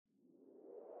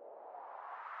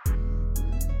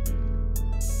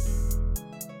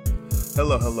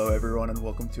Hello, everyone, and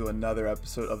welcome to another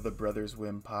episode of the Brothers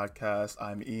Win podcast.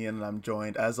 I'm Ian, and I'm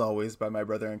joined, as always, by my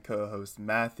brother and co-host,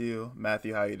 Matthew.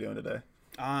 Matthew, how are you doing today?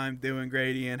 I'm doing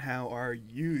great, Ian. How are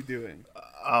you doing?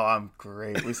 Oh, I'm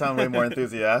great. We sound way more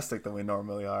enthusiastic than we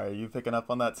normally are. Are you picking up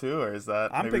on that too, or is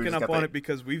that... I'm picking up on it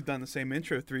because we've done the same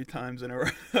intro 3 times in a row.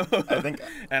 I think...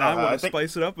 and I want to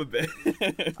spice it up a bit.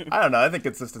 I don't know. I think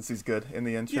consistency's good in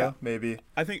the intro, yeah. maybe.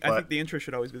 I think the intro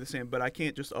should always be the same, but I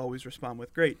can't just always respond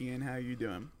with, great, Ian, how are you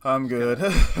doing? I'm good.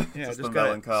 Just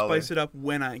gotta spice it up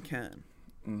when I can.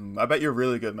 I bet you're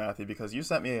really good, Matthew, because you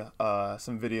sent me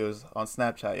some videos on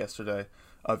Snapchat yesterday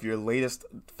of your latest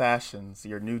fashions,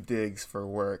 your new digs for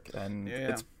work, and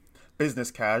it's business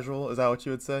casual. Is that what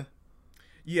you would say?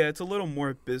 Yeah, it's a little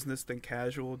more business than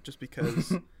casual just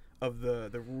because of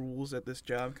the rules at this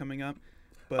job coming up.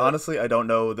 But honestly, I don't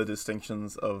know the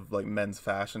distinctions of like men's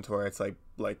fashion to where it's like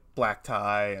black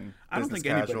tie and business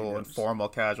casual and formal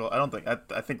casual. I don't think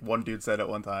I think one dude said it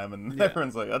one time, and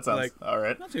everyone's like, that sounds all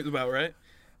right. That seems about right.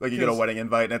 Like you get a wedding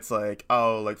invite and it's like,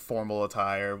 oh, like formal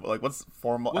attire. Like what's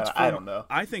formal? I don't know.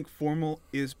 I think formal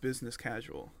is business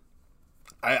casual.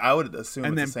 I would assume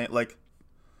it's the same. Like,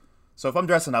 so if I'm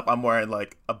dressing up, I'm wearing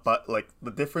like like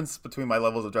the difference between my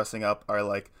levels of dressing up are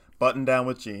like button down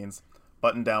with jeans,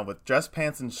 button down with dress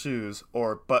pants and shoes,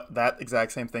 or that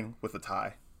exact same thing with a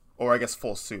tie, or I guess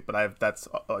full suit. But that's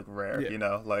like rare, you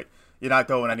know. Like you're not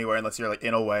going anywhere unless you're like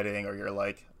in a wedding or you're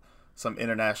like some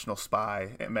international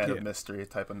spy, man of mystery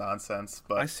type of nonsense.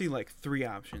 But I see like 3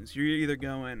 options. You're either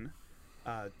going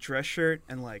dress shirt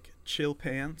and like chill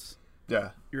pants.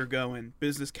 Yeah. You're going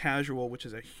business casual, which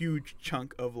is a huge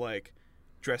chunk of like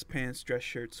dress pants, dress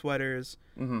shirt, sweaters,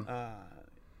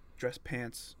 dress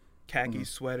pants, khaki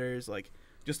sweaters, like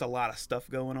just a lot of stuff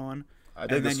going on. I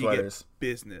dig the sweaters. You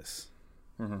get business,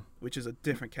 which is a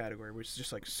different category, which is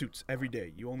just like suits every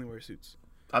day. You only wear suits.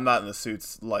 I'm not in the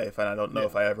suits life, and I don't know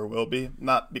if I ever will be.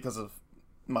 Not because of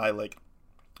my like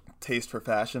taste for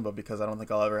fashion, but because I don't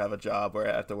think I'll ever have a job where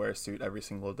I have to wear a suit every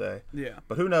single day. Yeah.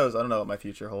 But who knows? I don't know what my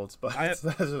future holds. But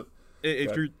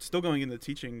if you're still going into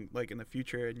teaching, like in the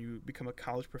future, and you become a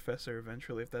college professor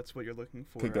eventually, if that's what you're looking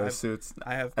for, could go suits.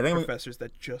 I have professors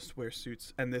that just wear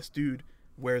suits, and this dude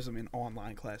wears them in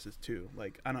online classes too.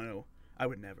 Like I don't know. I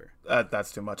would never.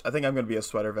 That's too much. I think I'm gonna be a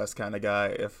sweater vest kind of guy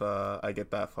if I get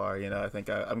that far. You know, I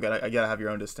think I gotta have your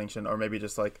own distinction, or maybe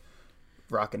just like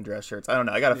rocking dress shirts. I don't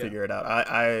know. I gotta figure it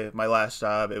out. My last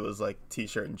job, it was like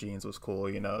t-shirt and jeans was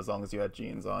cool. You know, as long as you had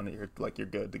jeans on, you're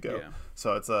good to go. Yeah.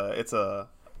 So it's a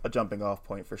jumping off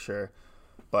point for sure.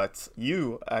 But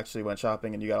you actually went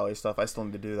shopping and you got all your stuff. I still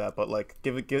need to do that. But like,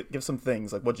 give some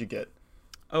things. Like, what'd you get?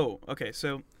 Oh, okay.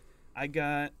 So I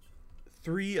got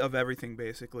 3 of everything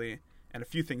basically. And a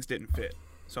few things didn't fit,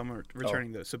 so I'm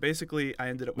returning those. So basically, I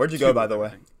ended up. Where'd you go, by the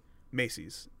way?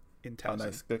 Macy's in Towson. Oh,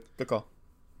 nice. Good call.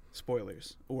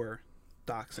 Spoilers or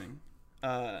doxing.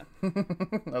 I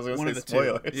was gonna say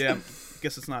spoilers. Yeah,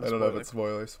 guess it's not. I don't know if it's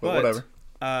spoilers, but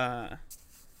whatever.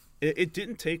 It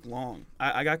didn't take long.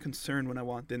 I got concerned when I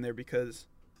walked in there because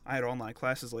I had online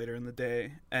classes later in the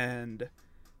day, and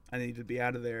I needed to be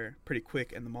out of there pretty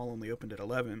quick, and the mall only opened at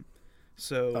 11.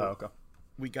 So. Oh, okay.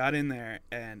 We got in there,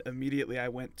 and immediately I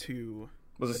went to.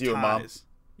 Was this you and Mom?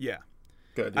 Yeah.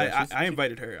 Good. Yeah, I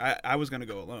invited her. I was gonna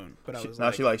go alone, but I was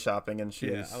now she likes shopping, and she's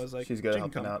good at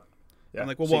helping out. Yeah. And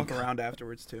like we'll walk around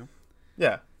afterwards too.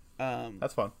 Yeah.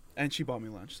 That's fun. And she bought me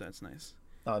lunch, so that's nice.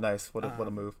 Oh, nice. What a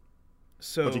move.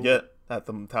 So what'd you get at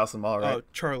the Towson Mall, right? Oh,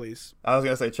 Charlie's. I was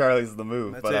gonna say Charlie's is the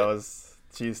move, but I was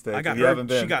cheesesteak. I got her. Haven't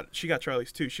been. She got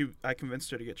Charlie's too. I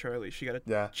convinced her to get Charlie's. She got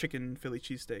a chicken Philly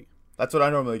cheesesteak. That's what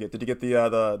I normally get. Did you get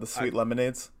the sweet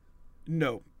lemonades?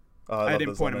 No. Oh, I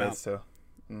didn't point them out. Too.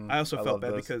 I also felt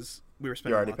bad because we were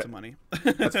spending lots of money.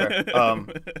 That's fair.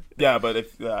 Yeah, but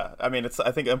I mean,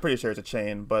 I'm pretty sure it's a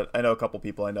chain, but I know a couple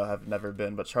people I know have never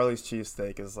been. But Charlie's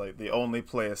cheesesteak is like the only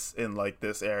place in like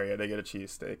this area to get a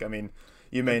cheesesteak. I mean,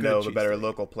 you may know the better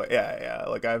local place. Yeah.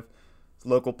 Like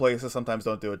local places sometimes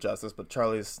don't do it justice, but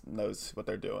Charlie's knows what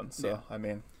they're doing. So I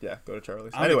mean, go to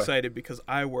Charlie's. I'm excited because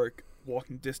I work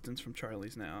walking distance from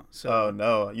Charlie's now. So oh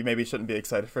no, you maybe shouldn't be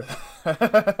excited for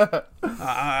that.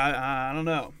 I don't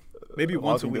know. Maybe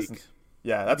once a week. Distance.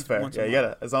 Yeah, that's fair. Yeah, you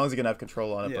gotta, as long as you can have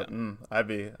control on it. Yeah.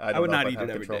 But I would not eat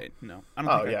it every day. No, I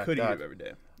don't think I could eat it every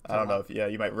day. I don't know if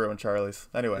you might ruin Charlie's.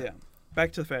 Anyway. Yeah.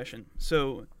 Back to the fashion.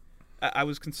 So I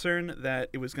was concerned that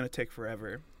it was going to take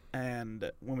forever,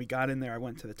 and when we got in there, I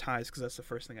went to the ties because that's the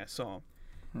first thing I saw.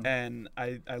 And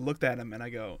I looked at him and I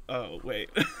go, oh, wait.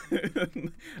 I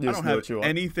don't have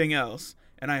anything else,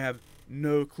 and I have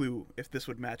no clue if this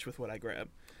would match with what I grabbed.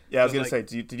 Yeah, I was But, gonna say,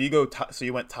 did you go? So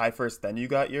you went tie first, then you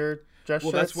got your dress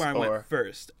well, shirts? that's where I went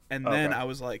first, and then Okay. I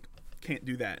was like, can't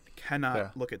do that. Cannot Yeah.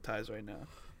 look at ties right now.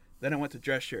 Then I went to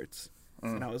dress shirts,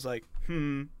 Mm. and I was like,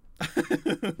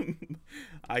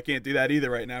 I can't do that either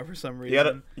right now for some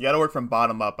reason. You gotta work from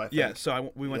bottom up. I think. Yeah,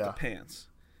 so we went Yeah. to pants,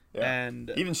 Yeah.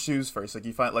 and Even shoes first. Like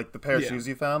you find like the pair of Yeah. shoes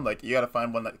you found. Like you gotta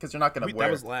find one that because you're not gonna wear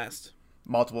that was last.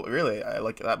 multiple. Really, I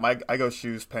like that. I go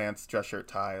shoes, pants, dress shirt,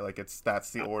 tie. Like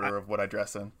that's the order of what I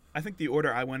dress in. I think the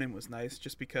order I went in was nice,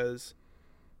 just because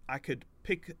I could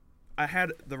pick. I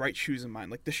had the right shoes in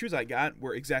mind. Like the shoes I got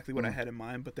were exactly what I had in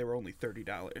mind, but they were only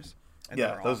 $30. And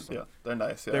Yeah, they're those. awesome. Yeah, they're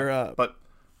nice. Yeah, They're but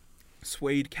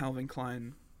suede Calvin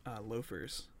Klein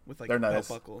loafers with like They're belt nice.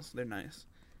 buckles. They're nice.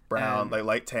 brown, and- like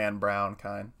light tan brown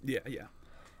kind. Yeah, yeah.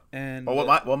 And But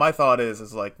what my thought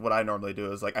is like what I normally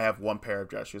do is like I have one pair of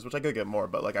dress shoes, which I could get more,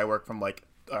 but like I work from like,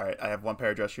 all right, I have one pair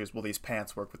of dress shoes. Will these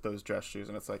pants work with those dress shoes?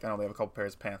 And it's like I only have a couple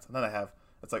pairs of pants, and then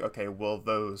it's like, okay, will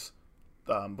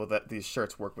these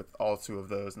shirts work with all two of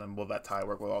those, and then will that tie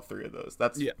work with all three of those?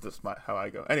 That's just how I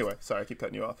go. Anyway, sorry, I keep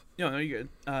cutting you off. no, you're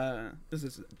good. This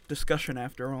is a discussion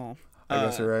after all. I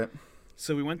guess you're right.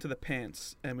 So we went to the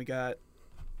pants, and we got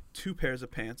 2 pairs of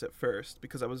pants at first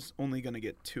because I was only gonna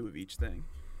get 2 of each thing.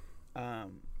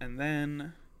 And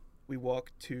then we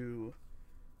walked to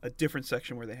a different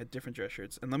section where they had different dress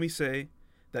shirts. And let me say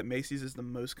that Macy's is the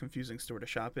most confusing store to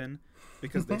shop in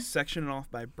because they section it off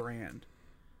by brand.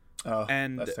 Oh,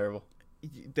 and that's terrible.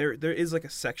 There is like a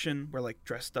section where like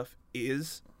dress stuff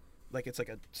is, like it's like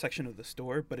a section of the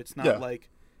store, but it's not like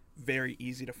very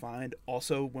easy to find.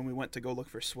 Also, when we went to go look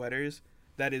for sweaters,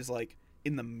 that is like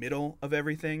in the middle of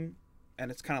everything, and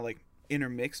it's kind of like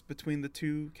intermixed between the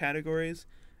two categories,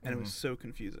 and it was so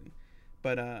confusing.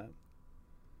 But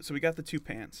so we got the 2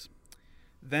 pants.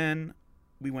 Then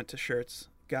we went to shirts,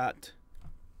 got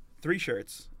 3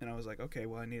 shirts, and I was like, okay,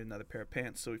 well, I need another pair of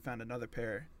pants. So we found another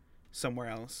pair somewhere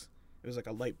else. It was like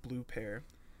a light blue pair.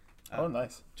 Oh,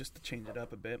 nice. Just to change it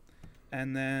up a bit.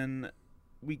 And then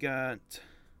we got,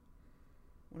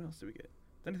 what else did we get?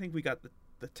 Then I think we got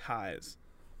the ties,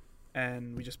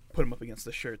 and we just put them up against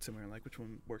the shirts, and we were like, which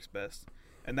one works best?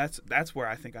 And that's where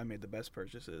I think I made the best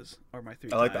purchases, or my 3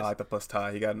 ties. I like the octopus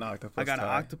tie. You got an octopus tie. I got an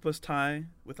octopus tie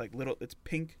with like it's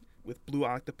pink with blue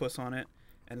octopus on it,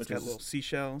 and it's got little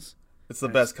seashells. It's the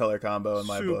best color combo in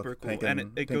my super book. cool. Pink And and,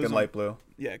 it pink goes and on- light blue.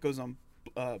 Yeah, it goes on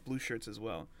blue shirts as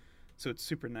well, so it's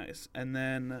super nice. And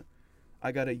then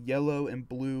I got a yellow and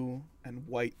blue and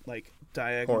white like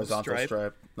diagonal Horizontal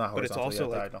stripe. Not but it's horizontal, also yeah,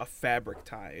 like diagonal. a fabric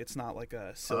tie. It's not like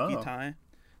a silky Oh. tie,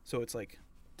 so it's like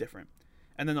different.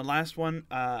 And then the last one,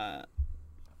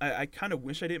 I kind of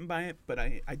wish I didn't buy it, but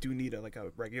I do need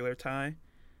a regular tie,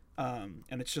 and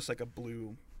it's just like a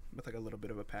blue with like a little bit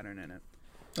of a pattern in it.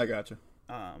 I got you.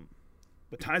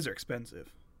 But ties are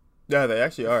expensive. Yeah, they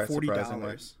actually are. $40.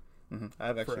 Surprisingly. I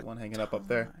have actually for one a hanging up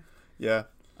there. tie. Yeah.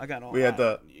 I got all. We had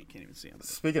you can't even see them.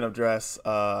 Speaking of dress,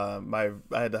 I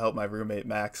had to help my roommate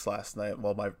Max last night.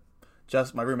 Well, my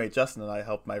roommate Justin and I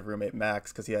helped my roommate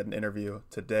Max because he had an interview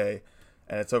today,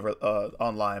 and it's over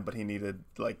online. But he needed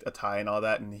like a tie and all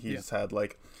that, and he just had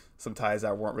like some ties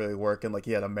that weren't really working. Like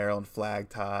he had a Maryland flag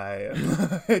tie,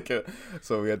 and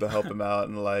so we had to help him out,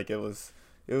 and like it was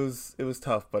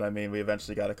tough. But I mean, we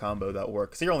eventually got a combo that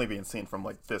worked. Because you're only being seen from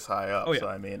like this high up, so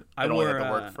I mean, I it only wore, had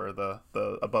to work for the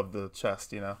above the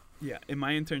chest, you know. Yeah, in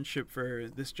my internship for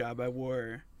this job, I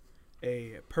wore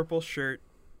a purple shirt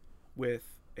with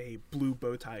a blue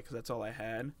bow tie because that's all I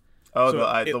had. Oh,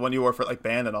 So the one you wore for like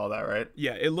band and all that, right?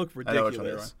 Yeah, it looked I know which one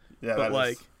you're ridiculous. wearing. Yeah, But that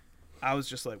like, is- I was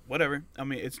just like, whatever. I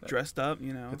mean, it's dressed up,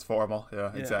 you know. it's formal.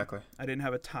 Yeah, Yeah. exactly. I didn't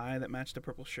have a tie that matched the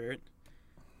purple shirt,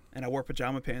 and I wore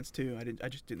pajama pants too. I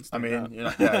just didn't I stand mean, up. you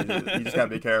know, yeah, you just gotta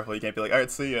be careful. You can't be like, all right,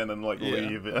 see you, and then like Yeah.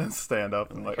 leave and stand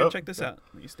up and like, Hey, oh, check this out.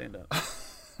 And you stand up.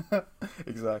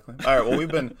 exactly. All right, well, we've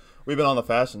been on the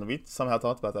fashion. We somehow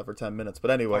talked about that for 10 minutes,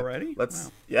 but anyway, Already? let's.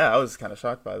 Wow. Yeah, I was kind of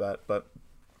shocked by that, but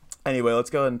anyway, let's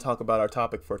go ahead and talk about our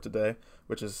topic for today,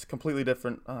 which is completely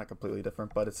different. Not completely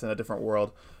different, but it's in a different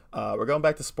world. We're going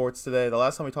back to sports today. The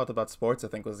last time we talked about sports, I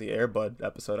think, was the Air Bud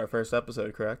episode, our first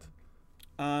episode, correct?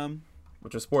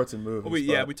 Which was sports and movies.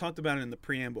 Yeah, but- we talked about it in the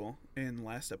preamble in the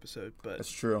last episode, but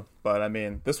That's true. But I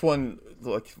mean, this one,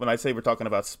 like when I say we're talking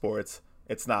about sports,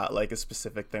 it's not like a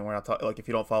specific thing. We're not talking like if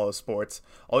you don't follow sports,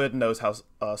 all you have to know is how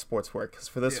sports work. Because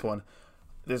for this one,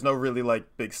 there's no really like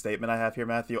big statement I have here,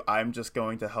 Matthew. I'm just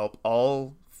going to help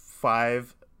all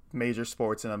 5 major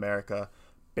sports in America: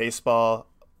 baseball,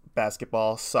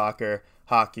 basketball, soccer,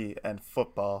 hockey, and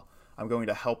football. I'm going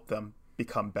to help them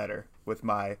become better with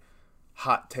my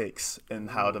hot takes and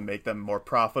how to make them more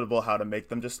profitable, how to make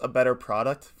them just a better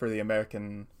product for the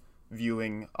American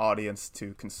viewing audience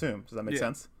to consume. Does that make Yeah.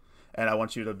 sense? And I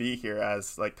want you to be here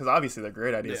as like, because obviously they're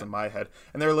great ideas Yeah. in my head,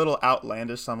 and they're a little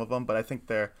outlandish, some of them, but I think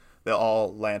they'll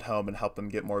all land home and help them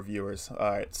get more viewers. All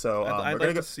right, so I'd we're like gonna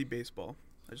to go. see baseball.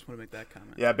 I just want to make that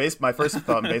comment. Yeah, my first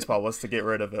thought in baseball was to get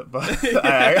rid of it, but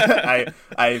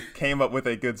I came up with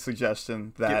a good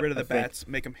suggestion that Get rid of the I think- bats,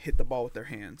 make them hit the ball with their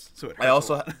hands, so it hurts I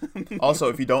also a lot. also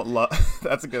if you don't love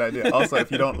that's a good idea. Also,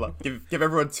 if you don't love, give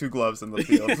everyone 2 gloves in the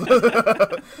field,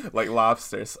 like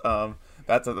lobsters.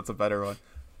 That's a better one.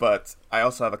 But I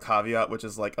also have a caveat, which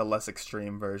is like a less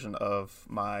extreme version of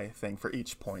my thing for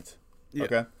each point. Yeah.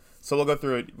 Okay. So we'll go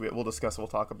through it. We'll discuss. We'll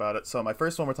talk about it. So my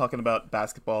first one, we're talking about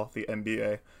basketball, the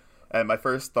NBA, and my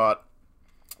first thought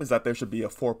is that there should be a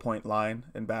 4-point line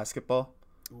in basketball.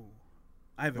 Ooh.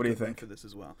 I have a What do you good one think? for this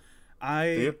as well.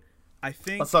 Do you? I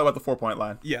think Let's talk about the 4-point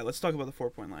line. yeah, let's talk about the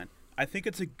 4-point line. I think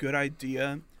it's a good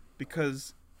idea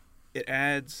because it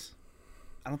adds,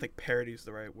 I don't think parity is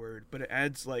the right word, but it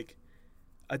adds like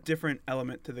a different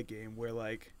element to the game where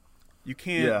like you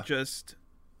can't Yeah. just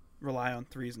rely on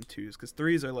 3s and 2s because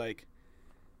 3s are like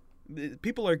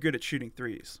people are good at shooting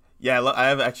 3s. Yeah, I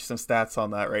have actually some stats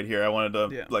on that right here. I wanted to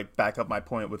Yeah. like back up my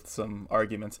point with some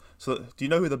arguments. So, do you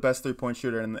know who the best 3-point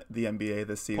shooter in the NBA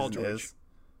this Paul season George. is?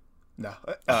 No,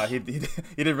 he did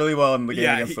really well in the game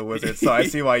Yeah, against he- the Wizards. So I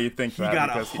see why you think He that. got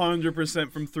because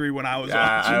 100% from 3 when I was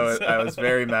yeah, watching. I was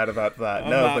very mad about that.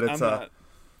 Yeah.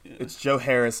 It's Joe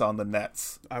Harris on the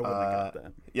Nets. I wouldn't have got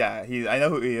that. Yeah, I know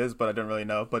who he is, but I don't really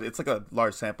know. But it's like a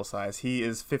large sample size. He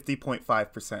is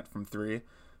 50.5% from 3.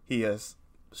 He has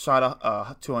shot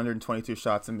 222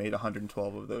 shots and made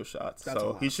 112 of those shots. That's a so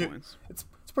lot he of shoot. points. It's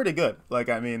pretty good. Like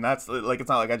I mean, that's like it's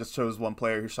not like I just chose one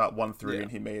player who shot 1 3 Yeah.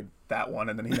 and he made that one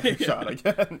and then he never shot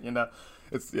again. You know,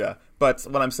 it's yeah. But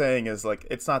what I'm saying is like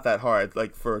it's not that hard.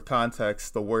 Like for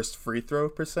context, the worst free throw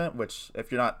percent, which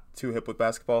if you're not too hip with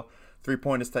basketball,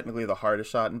 3-point is technically the hardest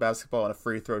shot in basketball, and a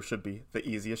free throw should be the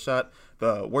easiest shot.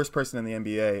 The worst person in the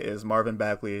NBA is Marvin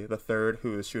Bagley III,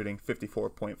 who is shooting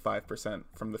 54.5%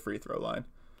 from the free throw line,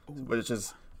 which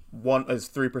is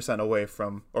 3% away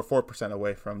from, or 4%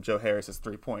 away from Joe Harris's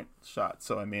 3-point shot.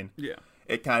 So I mean, Yeah.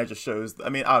 it kind of just shows. I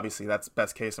mean, obviously that's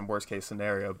best case and worst case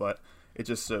scenario, but it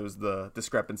just shows the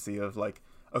discrepancy of like,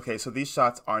 okay, so these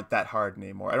shots aren't that hard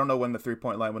anymore. I don't know when the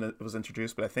 3-point line when it was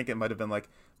introduced, but I think it might have been like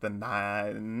the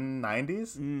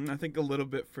 90s, I think a little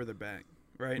bit further back,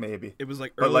 right? maybe. It was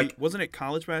like But, early. like- Wasn't it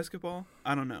college basketball?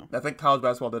 I don't know. I think college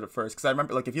basketball did it first because I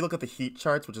remember like if you look at the Heat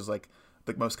charts, which is like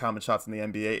the most common shots in the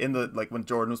NBA, in the like when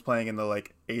Jordan was playing in the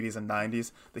like 80s and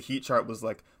 90s, the Heat chart was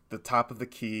like the top of the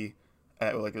key,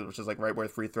 like which is like right where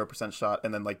the free throw percent shot,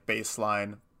 and then like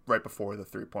baseline right before the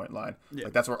 3-point line. Yeah.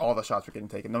 Like that's where all the shots were getting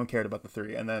taken. No one cared about the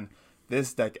 3. And then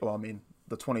this decade, well, I mean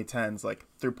the 2010s, like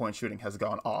 3-point shooting has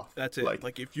gone off. That's it. Like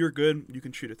Like if you're good, you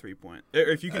can shoot a 3-point. Or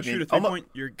if you can I shoot mean, a 3-point,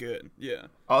 you're good. Yeah.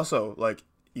 also like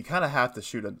you kind of have to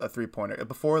shoot a 3-pointer.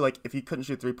 Before, like if you couldn't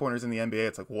shoot 3-pointers in the NBA,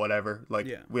 it's like whatever. Like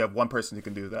Yeah. we have one person who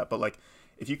can do that. But like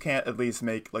if you can't at least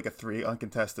make like a 3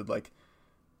 uncontested, like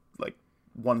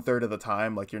 1/3 of the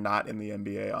time, like you're not in the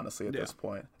NBA. Honestly, at Yeah. this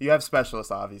point, you have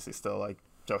specialists obviously still, like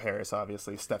Joe Harris,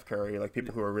 obviously Steph Curry, like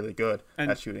people who are really good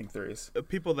And- at shooting 3s.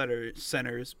 People that are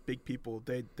centers, big people,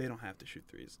 they don't have to shoot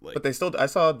 3s. Like But they still. I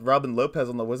saw Robin Lopez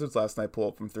on the Wizards last night pull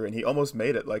up from 3, and he almost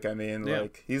made it. Like I mean, Yeah.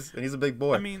 like he's a big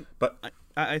boy. I mean, but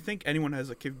I think anyone has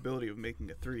a capability of making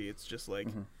a 3. It's just like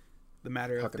the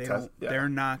matter How of they contest- don't. yeah. They're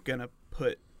not gonna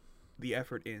put the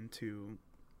effort in to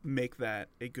make that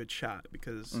a good shot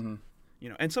because you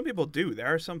know. And some people do.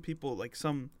 There are some people like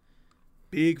some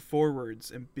big forwards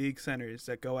and big centers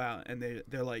that go out and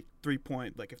they're like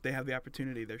 3-point. Like if they have the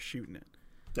opportunity, they're shooting it.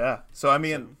 yeah. So I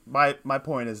mean, my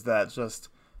point is that just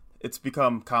it's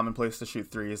become commonplace to shoot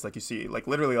 3s. Like you see, like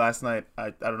literally last night.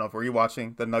 I don't know if were you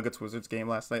watching the Nuggets Wizards game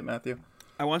last night, Matthew?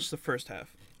 I watched the first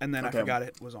half and then Okay. I forgot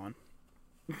it was on.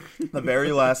 The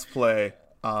very last play,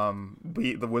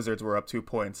 the Wizards were up 2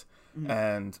 points,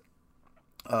 and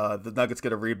the Nuggets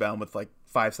get a rebound with like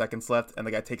 5 seconds left, and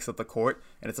the guy takes up the court,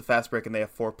 and it's a fast break, and they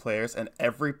have 4 players, and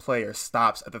every player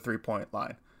stops at the 3-point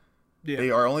line. Yeah.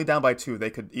 They are only down by 2. They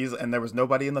could easily, and there was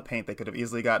nobody in the paint. They could have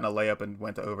easily gotten a layup and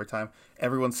went to overtime.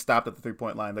 Everyone stopped at the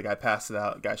 3-point line. The guy passed it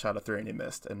out. The guy shot a 3 and he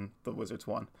missed, and the Wizards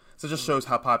won. So it just shows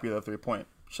how popular the 3-point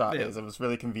shot Yeah. is. It was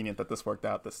really convenient that this worked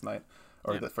out this night,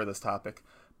 or Yeah. for this topic.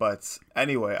 But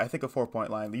anyway, I think a 4-point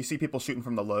line. You see people shooting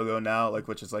from the logo now, like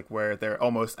which is like where they're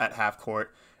almost at half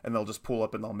court, and they'll just pull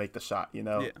up and they'll make the shot. You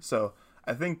know. Yeah. So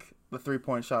I think the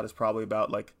 3-point shot is probably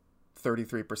about like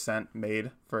 33%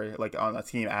 made for like on a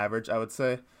team average, I would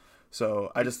say.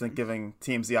 So I just think giving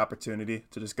teams the opportunity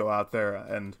to just go out there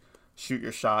and shoot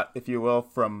your shot, if you will,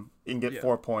 from you can get Yeah.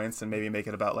 4 points and maybe make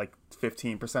it about like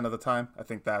 15% of the time. I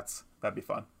think that'd be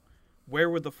fun. Where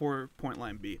would the 4-point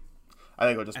line be? I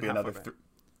think it would just And be how another. far back?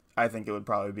 I think it would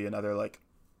probably be another like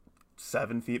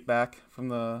 7 feet back from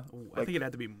the. Ooh, I Like, think it'd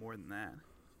have to be more than that.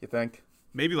 you think?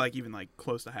 Maybe like even like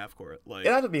close to half court. Like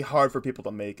It'd have to be hard for people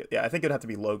to make it. Yeah, I think it'd have to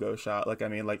be logo shot. Like, I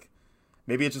mean, like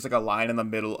maybe it's just like a line in the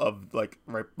middle of like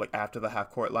right like after the half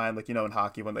court line, like in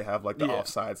hockey when they have like the Yeah.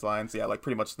 offsides lines. Yeah, like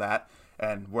pretty much that.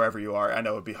 And wherever you are, I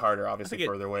know it'd be harder, obviously think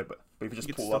it- further away, but if you I just think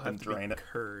it'd pull still up have and to be drain it,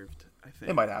 curved. I think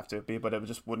it might have to be, but it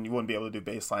just you wouldn't be able to do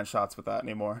baseline shots with that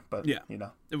anymore. But Yeah.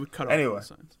 It would cut off Anyway, both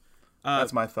sides.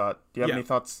 that's my thought. Do you have yeah. any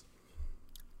thoughts?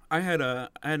 I had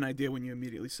an idea when you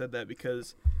immediately said that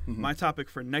because my topic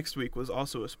for next week was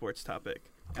also a sports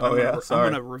topic. And Oh, yeah? Sorry.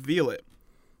 I'm gonna reveal it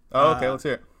Oh, okay, let's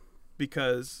hear it.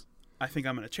 because I think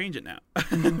I'm gonna change it now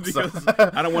So- because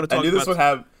I don't want to I talk knew this would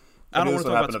about have. I don't want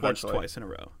to talk about sports eventually. twice in a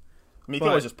row. I mean, you can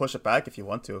always but- just push it back if you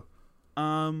want to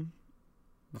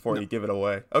before No. you give it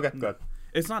away. Okay, good.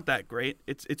 It's not that great.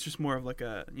 It's just more of like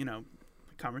a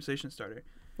conversation starter.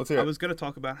 Let's hear I it. was gonna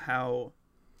talk about how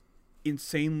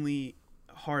insanely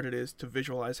hard it is to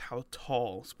visualize how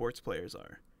tall sports players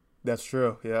are. That's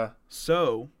true. Yeah.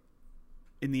 So,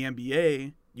 in the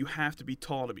NBA, you have to be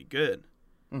tall to be good.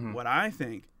 Mhm. What I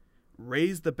think,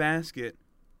 raise the basket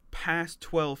past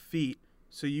 12 feet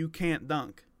so you can't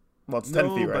dunk. Well, it's 10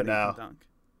 feet right Nobody now. can dunk.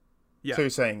 Yeah. So you're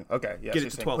saying, okay, yeah. Get so it you're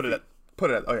to saying 12 put it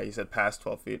feet. at oh yeah, you said past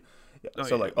 12 feet. Yeah. Oh,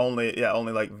 So yeah. like only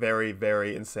like very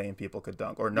very insane people could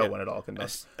dunk, or no Yeah. one at all can A,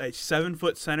 dunk. a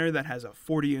 7-foot center that has a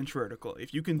 40-inch vertical.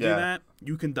 If you can do Yeah. that,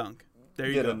 you can dunk. There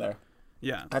you Get go. in there.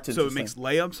 Yeah. That's so it makes interesting.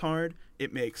 layups hard.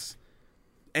 It makes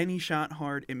any shot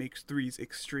hard. It makes threes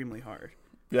extremely hard.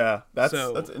 Yeah, that's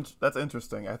So- that's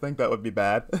interesting. I think that would be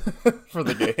bad for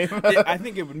the game. I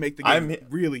think it would make the I'm game he-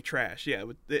 really trash. Yeah. It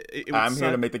would I'm here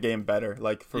to suck. make the game better,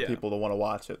 like for Yeah. people to want to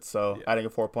watch it. So Yeah. adding a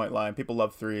 4-point line, people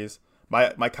love threes.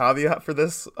 My caveat for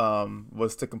this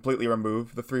was to completely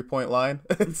remove the 3-point line.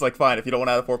 It's like, fine, if you don't want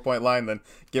to add a 4-point line, then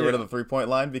get rid of Yeah. the 3-point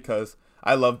line, because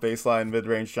I love baseline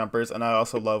mid-range jumpers, and I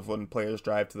also love when players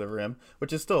drive to the rim,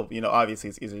 which is still, obviously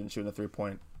it's easier than shooting a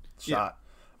 3-point shot,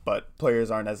 but players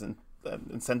aren't as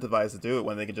incentivized to do it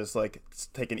when they can just like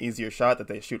take an easier shot that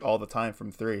they shoot all the time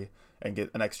from 3 and get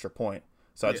an extra point.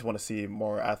 So I just Yeah. want to see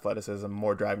more athleticism,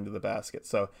 more driving to the basket.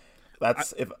 So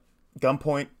that's if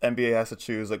gunpoint NBA has to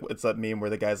choose, like it's that meme where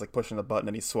the guy's like pushing the button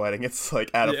and he's sweating. It's like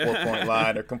add a Yeah. 4-point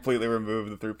line or completely remove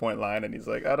the 3-point line, and he's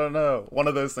like, I don't know. One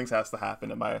of those things has to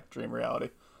happen in my dream reality.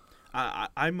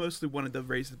 I mostly wanted to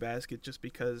raise the basket just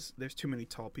because there's too many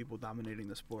tall people dominating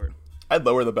the sport. I'd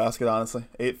lower the basket, honestly.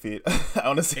 8 feet. I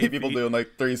want to see 8 people feet? doing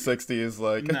like 360s.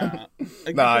 Like, Nah, Nah, I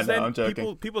because know, then I'm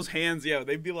joking. People's hands,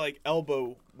 they'd be like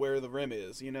elbow where the rim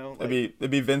is, Like, it'd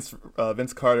be Vince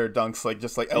Carter dunks like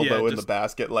just like elbow in the just-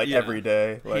 basket like yeah, every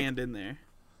day. Like, hand in there.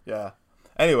 yeah.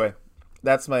 Anyway,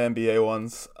 that's my NBA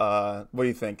ones. What do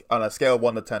you think on a scale of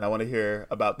 1 to 10? I want to hear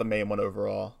about the main one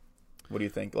overall. What do you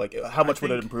think? Like, how much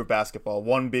would it think- improve basketball?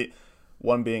 One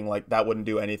being like that wouldn't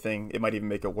do anything. It might even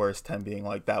make it worse. 10 being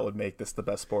like that would make this the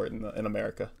best sport in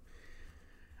America.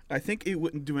 I think it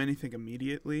wouldn't do anything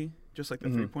immediately, just like the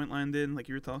 3-point line did, like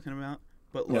you were talking about.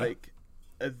 But Yeah. like,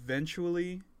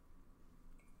 eventually,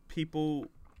 people,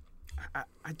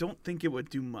 I don't think it would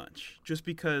do much, just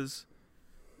because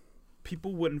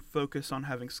people wouldn't focus on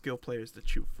having skill players that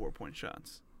shoot 4-point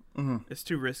shots. It's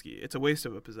too risky. It's a waste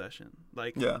of a possession.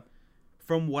 Like, Yeah.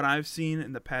 from what I've seen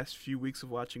in the past few weeks of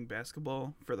watching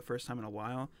basketball for the first time in a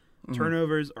while,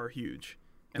 turnovers are huge.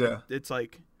 And Yeah. it's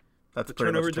like That's the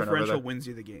pretty much turnover turnover differential there. wins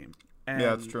you the game. And Yeah,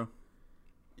 that's true.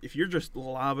 if you're just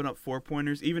lobbing up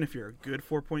 4-pointers, even if you're a good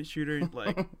 4-point shooter,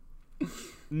 like,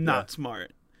 not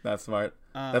smart. That's smart.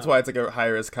 That's why it's like a high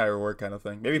risk, high reward kind of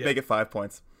thing. Maybe Yeah. make it 5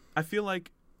 points. I feel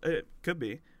like it could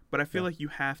be, but I feel like you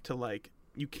have to, like,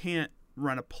 you can't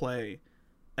run a play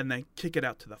and then kick it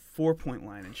out to the 4-point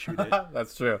line and shoot it.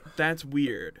 That's true. That's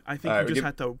weird. I think All right, you just give-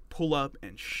 have to pull up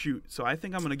and shoot. So I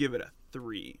think I'm going to give it a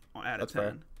 3 out of That's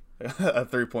 10. A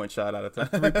 3-point shot out of 10.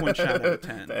 3-point shot out of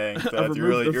 10. Dang, I've Dad, removed you're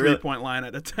really, the you're really 3-point line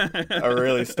out of 10. are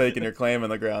really staking your claim in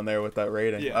the ground there with that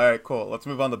rating. Yeah. All right, cool. Let's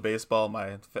move on to baseball.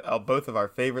 Both of our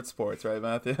favorite sports, right,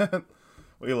 Matthew?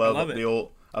 We love it. the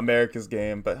old America's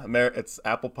game, but it's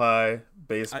apple pie,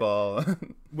 baseball.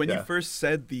 When Yeah. you first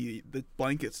said the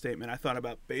blanket statement, I thought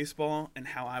about baseball and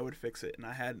how I would fix it, and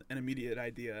I had an immediate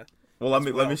idea. Well, let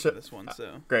me for show this one.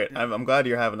 So Great. yeah. I'm glad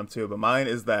you're having them too, but mine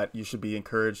is that you should be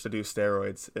encouraged to do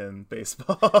steroids in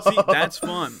baseball. See, that's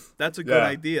fun. That's a good Yeah.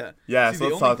 idea. Yeah, See, so the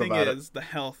let's only talk thing about it. is the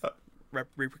health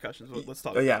repercussions. Let's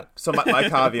talk. Yeah. About it. So my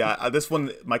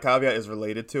caveat, my caveat is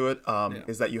related to it.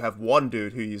 Is that you have one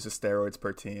dude who uses steroids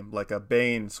per team, like a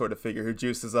Bane sort of figure who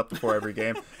juices up before every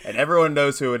game, and everyone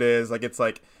knows who it is. Like it's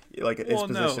like his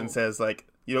position says like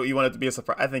you want it to be a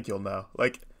surprise. I think you'll know.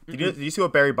 Like did you see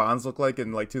what Barry Bonds looked like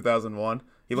in like 2001?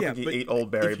 He looked like he ate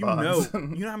old Barry Bonds. You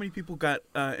know how many people got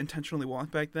intentionally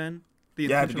walked back then? The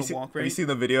Have walk rate. you seen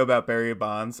the video about Barry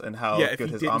Bonds and how good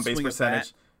his on base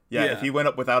percentage? If he went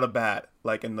up without a bat,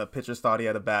 like, and the pitchers thought he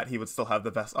had a bat, he would still have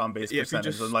the best on base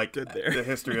percentage in like the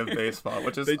history of baseball,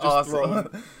 which is awesome.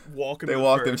 They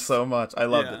walked him so much. I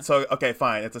loved it. So okay,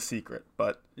 fine, it's a secret,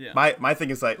 but my thing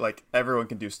is like everyone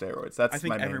can do steroids. That's I think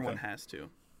my main everyone thing. has to.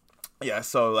 Yeah,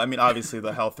 so I mean, obviously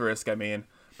the health risk. I mean,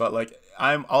 but like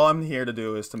all I'm here to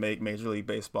do is to make Major League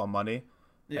Baseball money,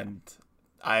 and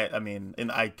I mean,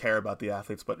 and I care about the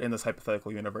athletes, but in this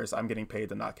hypothetical universe, I'm getting paid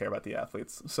to not care about the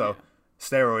athletes. So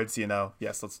steroids,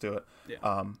 yes, let's do it.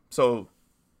 Yeah. So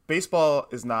baseball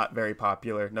is not very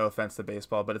popular. No offense to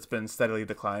baseball, but it's been steadily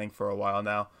declining for a while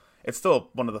now. It's still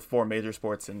one of the 4 major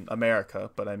sports in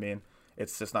America, but I mean,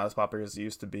 it's just not as popular as it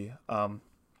used to be.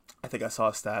 I think I saw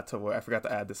a stat to where I forgot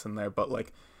to add this in there, but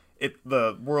like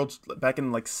the world back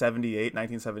in like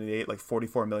 1978, like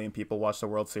 44 million people watched the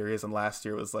World Series, and last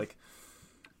year it was like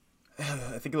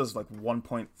I think it was like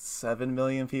 1.7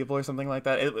 million people or something like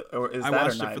that. I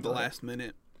watched it for the last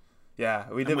minute. Yeah,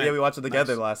 we did. We watched it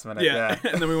together the last minute. Yeah.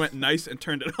 And then we went nice and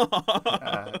turned it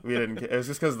off. We didn't. It was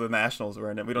just because the Nationals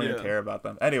were in it. We don't even care about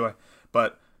them anyway.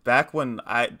 But back when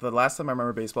the last time I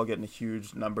remember baseball getting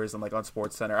huge numbers and like on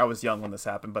SportsCenter, I was young when this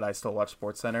happened, but I still watched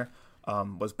SportsCenter.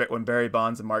 Was when Barry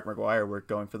Bonds and Mark McGwire were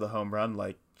going for the home run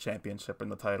like championship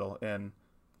and the title in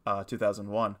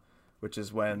 2001. Which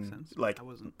is when like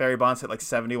Barry Bonds hit like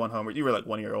 71 homers. You were like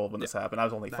 1 year old when this happened. I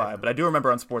was only 5, but I do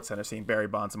remember on SportsCenter seeing Barry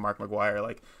Bonds and Mark McGwire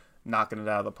like knocking it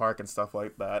out of the park and stuff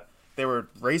like that. They were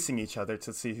racing each other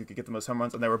to see who could get the most home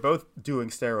runs, and they were both doing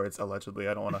steroids allegedly.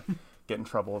 I don't want to get in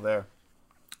trouble there.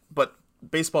 But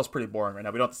baseball's pretty boring right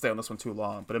now. We don't have to stay on this one too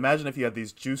long. But imagine if you had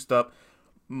these juiced up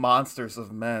monsters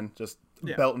of men just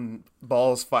belting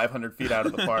balls 500 feet out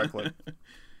of the park. Like,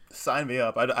 sign me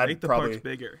up. I'd make the probably parks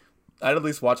bigger. I'd at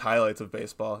least watch highlights of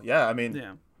baseball. Yeah, I mean,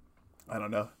 I don't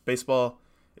know. Baseball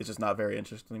is just not very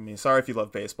interesting to me. Sorry if you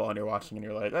love baseball and you're watching and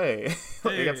you're like, hey,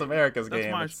 it's America's game.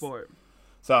 That's my sport.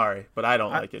 Sorry, but I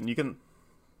don't like it. And you can...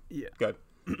 Yeah. Good.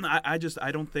 I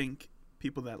don't think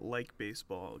people that like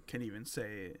baseball can even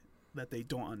say that they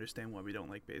don't understand why we don't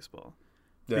like baseball.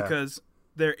 Yeah. Because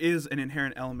there is an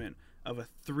inherent element of a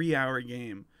 3-hour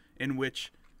game in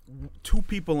which 2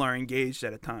 people are engaged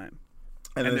at a time.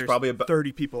 And there's probably about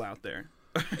 30 people out there.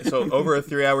 So over a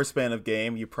 3-hour span of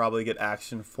game, you probably get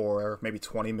action for maybe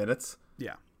 20 minutes.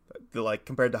 Yeah. Like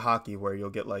compared to hockey, where you'll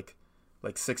get like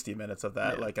 60 minutes of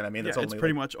that. Like, and I mean, it's only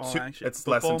pretty much all action. It's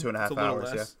football, less than 2.5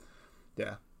 hours.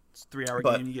 Yeah. It's a 3-hour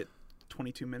game. You get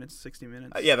 22 minutes, 60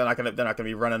 minutes. Yeah, they're not gonna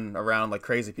be running around like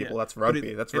crazy people. That's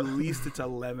rugby. That's at least it's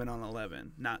 11 on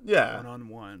 11, not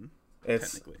 1-on-1.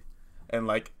 Technically. And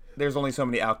like, there's only so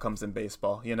many outcomes in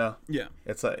baseball, you know? Yeah.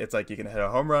 It's like you can hit a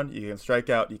home run, you can strike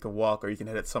out, you can walk, or you can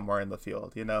hit it somewhere in the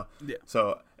field, you know? Yeah.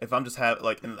 So if I'm just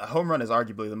and a home run is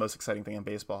arguably the most exciting thing in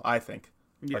baseball, I think.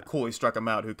 Yeah. Like, cool, he struck him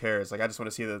out, who cares? Like, I just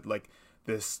want to see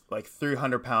this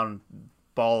 300-pound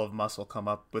ball of muscle come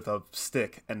up with a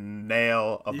stick and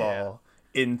nail a ball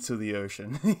into the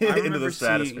ocean, into the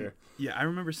stratosphere. I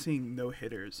remember seeing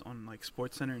no-hitters on like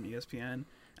SportsCenter and ESPN.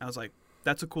 I was like,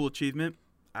 that's a cool achievement.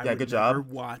 I would good never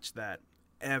job. watch that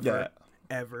ever.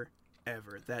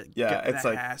 That it's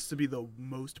like, has to be the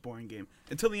most boring game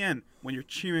until the end when you're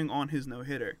cheering on his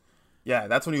no-hitter. Yeah,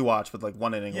 that's when you watch with like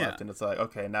 1 inning left, and it's like,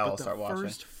 okay, now I'll start watching. The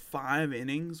first 5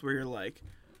 innings where you're like,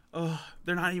 oh,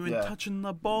 they're not even touching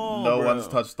the ball. No one's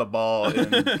touched the ball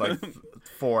in like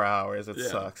 4 hours. It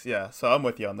sucks. Yeah, so I'm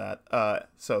with you on that.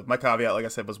 So my caveat, like I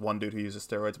said, was one dude who uses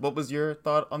steroids. What was your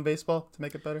thought on baseball to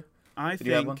make it better? I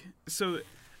think so.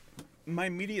 My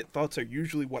immediate thoughts are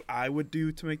usually what I would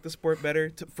do to make the sport better.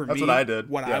 That's what I did.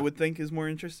 What I would think is more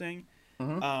interesting,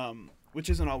 which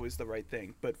isn't always the right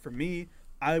thing. But for me,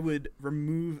 I would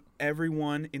remove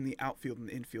everyone in the outfield and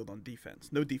the infield on defense.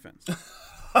 No defense.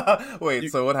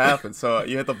 Wait, so what happens? So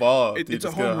you hit the ball. It's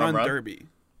a home run derby,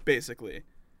 basically.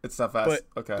 It's not fast.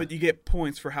 But you get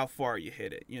points for how far you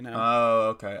hit it, you know? Oh,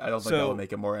 okay. I don't think that would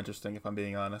make it more interesting, if I'm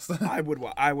being honest. I would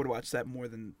watch that more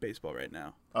than baseball right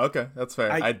now. Okay, that's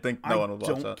fair. I think no one would watch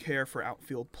that. I don't care for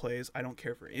outfield plays. I don't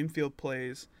care for infield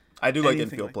plays. I do like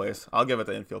infield plays. I'll give it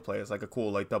the infield play. It's like a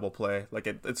cool like double play. Like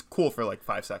it's cool for like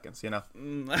 5 seconds, you know?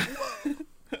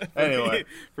 Anyway.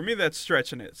 For me, that's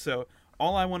stretching it. So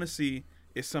all I want to see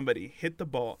is somebody hit the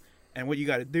ball And what you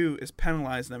got to do is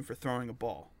penalize them for throwing a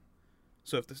ball.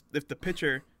 So if the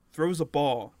pitcher throws a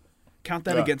ball, count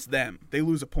that against them. They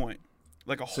lose a point,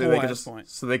 like a whole ass point.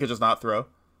 So they could just not throw.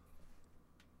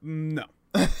 No.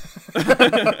 I you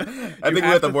think we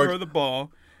have to throw the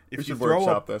ball. We should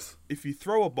workshop this. If you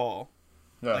throw a ball,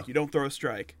 like you don't throw a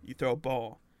strike, you throw a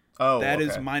ball. Oh, that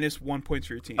is -1 point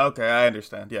for your team. Okay, I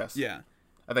understand. Yes. Yeah.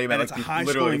 I thought you meant and like it's a you high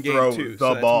literally scoring throw game too, the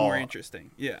so that's ball. more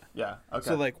interesting. Yeah. Yeah. Okay.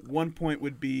 So like 1 point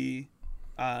would be,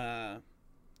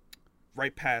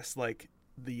 right past like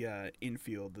the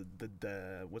infield,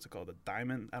 the what's it called, the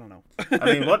diamond? I don't know.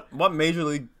 I mean, what major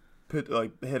league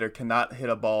hitter cannot hit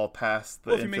a ball past the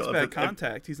well, if he infield? makes bad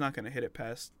contact, he's not going to hit it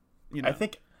past. You know, I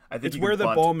think it's where the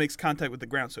ball makes contact with the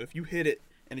ground. So if you hit it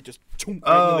and it just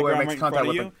where it makes contact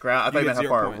with the ground. I thought you meant how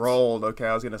far it rolled. Okay,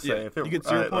 I was gonna say you get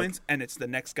 0 points, and it's the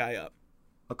next guy up.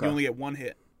 Okay, you only get 1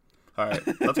 hit. All right,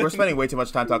 we're spending way too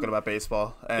much time talking about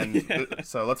baseball, and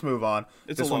so let's move on.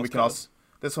 This one we can also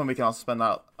spend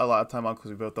a lot of time on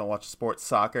because we both don't watch sports.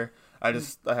 Soccer. I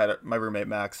had my roommate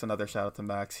Max. Another shout out to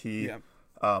Max. He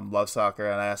loves soccer,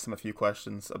 and I asked him a few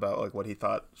questions about like what he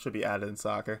thought should be added in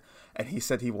soccer, and he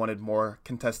said he wanted more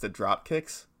contested drop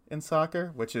kicks in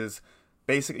soccer, which is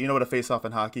basically, you know what a face-off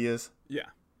in hockey is? Yeah,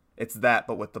 it's that,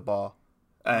 but with the ball.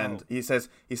 And he says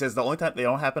the only time they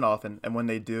don't happen often, and when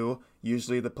they do,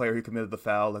 usually the player who committed the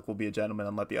foul will be a gentleman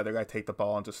and let the other guy take the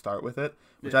ball and just start with it,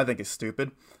 which I think is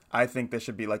stupid. I think there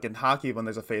should be like in hockey when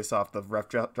there's a face-off, the ref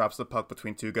drops the puck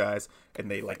between two guys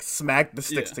and they like smack the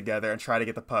sticks together and try to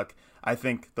get the puck. I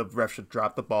think the ref should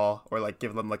drop the ball or like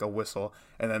give them like a whistle,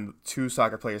 and then two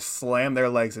soccer players slam their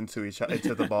legs into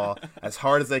the ball as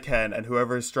hard as they can, and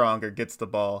whoever is stronger gets the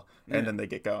ball, and then they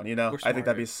get going. You know, I think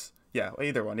that'd be. Yeah,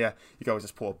 either one. Yeah, you can always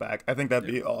just pull it back. I think that'd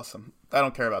be awesome. I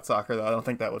don't care about soccer, though. I don't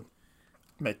think that would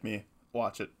make me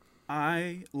watch it.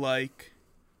 I like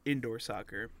indoor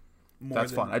soccer more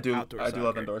That's than fun. I do soccer.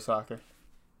 love indoor soccer.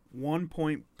 1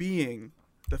 point being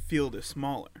the field is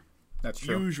smaller. That's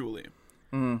true. Usually.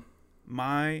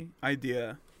 My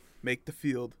idea, make the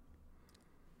field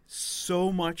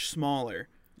so much smaller.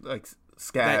 Like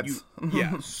scads.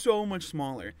 So much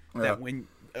smaller that when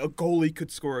a goalie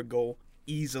could score a goal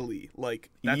easily, like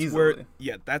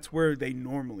that's where they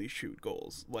normally shoot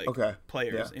goals, like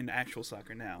players in actual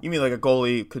soccer now. You mean like a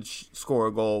goalie could score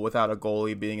a goal without a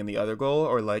goalie being in the other goal,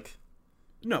 or like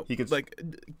he could like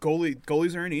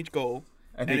goalies are in each goal,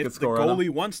 and he if could score the goalie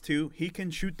wants to, he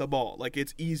can shoot the ball. Like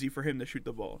it's easy for him to shoot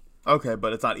the ball. Okay,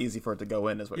 but it's not easy for it to go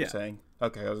in, is what you're saying.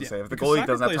 Okay, I was gonna say if the goalie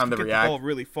doesn't have time to react, the ball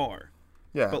really far.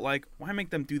 Yeah, but like, why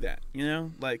make them do that? You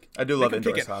know, like I do love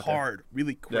indoor soccer. Kick it hard,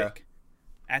 really quick.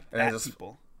 At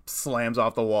people slams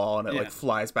off the wall and it like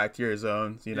flies back to your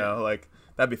zone. You know, like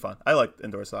that'd be fun. I like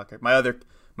indoor soccer.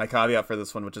 My caveat for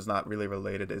this one, which is not really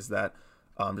related, is that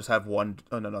just have one.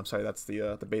 Oh no, I'm sorry. That's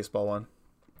the baseball one.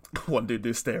 One dude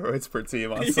do steroids per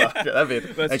team on soccer.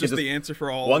 That's just the answer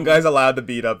for all. One guy's allowed to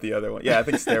beat up the other one. Yeah, I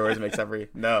think steroids makes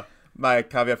no. My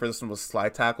caveat for this one was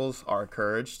slide tackles are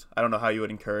encouraged. I don't know how you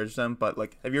would encourage them, but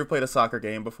like, have you ever played a soccer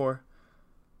game before?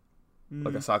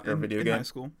 Like a soccer video game? In high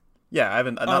school. Yeah, I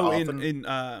haven't. Not often. In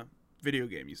video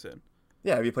game, you said.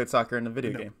 Yeah, have you played soccer in a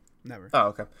video game? Never. Oh,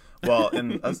 okay. Well,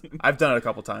 I've done it a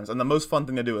couple times, and the most fun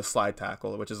thing to do is slide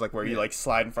tackle, which is like where you like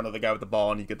slide in front of the guy with the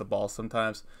ball and you get the ball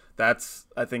sometimes. That's,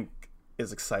 I think,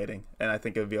 is exciting, and I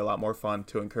think it would be a lot more fun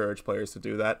to encourage players to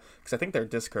do that, because I think they're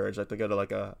discouraged, like they go to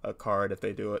like a card if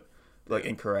they do it like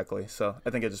incorrectly. So I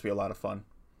think it'd just be a lot of fun.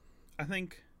 I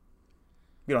think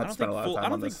you don't have to spend a lot of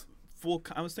time on this.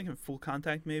 I was thinking full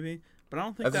contact maybe, but I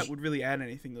don't think that would really add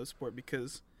anything to the sport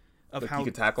because of how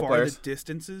far the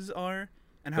distances are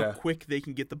and how quick they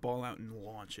can get the ball out and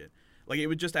launch it. Like it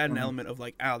would just add an element of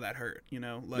like, ow, that hurt, you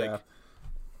know? Like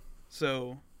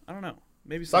so I don't know.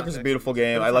 Maybe soccer's a beautiful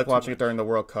game. I like watching it during the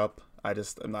World Cup. I'm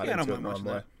not into it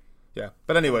normally. Yeah.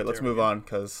 But anyway, let's move on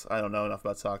because I don't know enough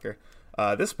about soccer.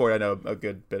 This sport I know a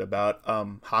good bit about.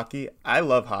 Hockey. I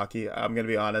love hockey. I'm gonna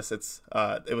be honest.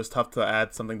 It was tough to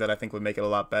add something that I think would make it a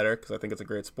lot better because I think it's a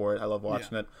great sport. I love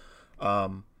watching it.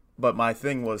 But my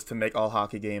thing was to make all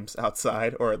hockey games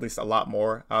outside, or at least a lot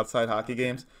more outside hockey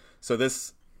games. So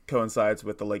this coincides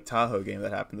with the Lake Tahoe game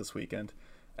that happened this weekend.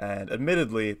 And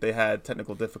admittedly, they had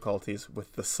technical difficulties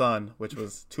with the sun, which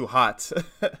was too hot.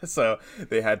 So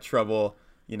they had trouble,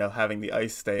 having the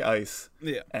ice stay ice.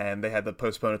 Yeah. And they had to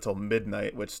postpone it till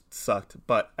midnight, which sucked.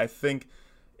 But I think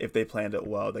if they planned it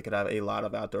well, they could have a lot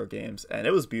of outdoor games. And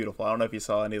it was beautiful. I don't know if you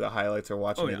saw any of the highlights or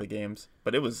watched any of the games,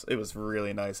 but it was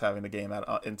really nice having the game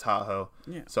in Tahoe.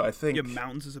 Yeah. So I think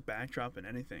mountains as a backdrop in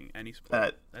any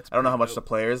sport. I don't know how much the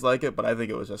players like it, but I think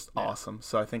it was just awesome.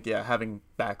 So I think having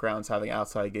backgrounds, having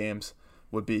outside games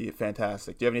would be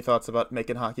fantastic. Do you have any thoughts about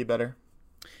making hockey better?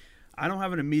 I don't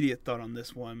have an immediate thought on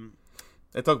this one.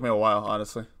 It took me a while,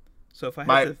 honestly. So if I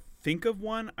had to think of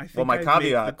one, I think I'd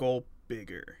make the goal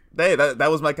bigger. Hey,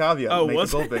 that was my caveat. Oh, make the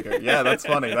goal bigger. Yeah, that's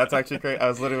funny. That's actually great. I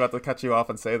was literally about to cut you off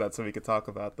and say that so we could talk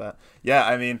about that. Yeah,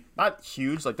 I mean, not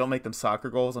huge. Like, don't make them soccer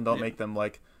goals and don't make them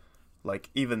like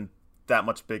even that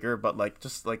much bigger, but like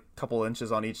just like a couple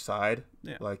inches on each side.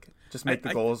 Yeah. Like, just make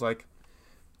the goals like.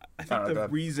 I think the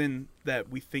reason that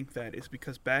we think that is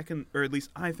because or at least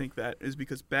I think that is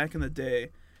because back in the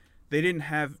day, they didn't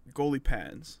have goalie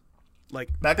pads.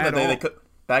 Like back in the day,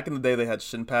 Back in the day, they had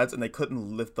shin pads, and they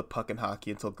couldn't lift the puck in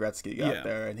hockey until Gretzky got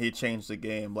there, and he changed the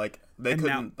game. Like they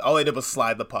couldn't. All they did was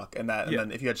slide the puck, and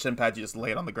then if you had shin pads, you just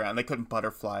lay it on the ground. They couldn't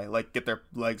butterfly, like get their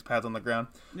legs pads on the ground,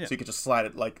 so you could just slide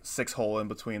it like 6-hole in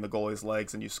between the goalie's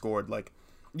legs, and you scored like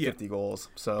 50 goals.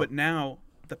 So, but now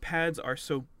the pads are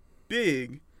so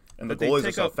big, and the goalies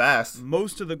are so fast.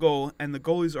 Most of the goal, and the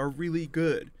goalies are really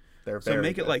good. They're very so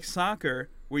make good. It like soccer,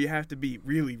 where you have to be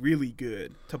really, really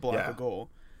good to block a goal.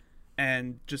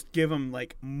 And just give them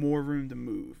like more room to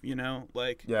move,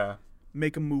 like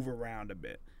make them move around a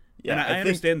bit. Yeah, and I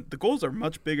understand the goals are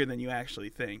much bigger than you actually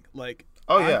think. Like,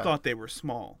 I thought they were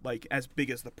small, like as big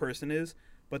as the person is,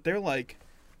 but they're like,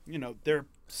 they're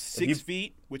 6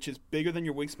 feet, which is bigger than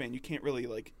your wingspan. You can't really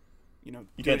like, you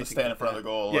can't just stand in front of the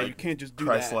goal. Yeah, you can't just do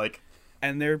that.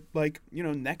 And they're like,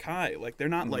 neck high. Like they're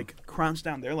not like crouched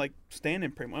down. They're like standing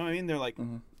pretty much. I mean, they're like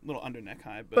a little under neck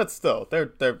high, but still,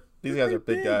 these guys are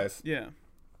big guys. Yeah.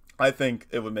 I think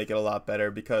it would make it a lot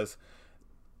better because,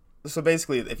 so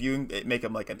basically, if you make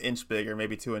them like an inch bigger,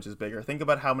 maybe 2 inches bigger, think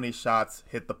about how many shots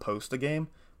hit the post a game.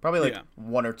 Probably like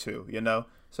 1 or 2,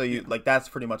 So like that's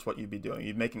pretty much what you'd be doing.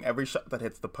 You'd making every shot that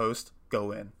hits the post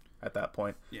go in at that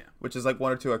point. Yeah. Which is like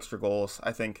 1 or 2 extra goals.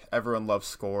 I think everyone loves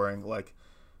scoring. Like,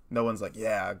 no one's like,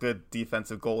 a good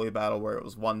defensive goalie battle where it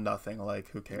was 1-0.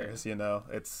 Like, who cares?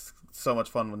 It's so much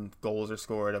fun when goals are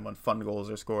scored and when fun goals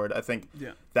are scored. I think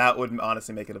that would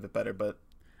honestly make it a bit better. But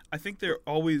I think there's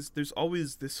always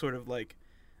this sort of like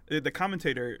the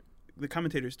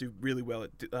commentators do really well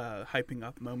at hyping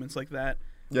up moments like that.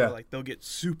 Yeah, where, like they'll get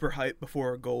super hyped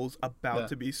before a goal's about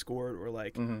to be scored or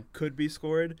like could be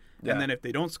scored, and then if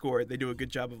they don't score it, they do a good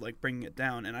job of like bringing it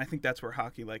down. And I think that's where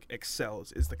hockey like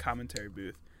excels, is the commentary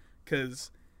booth,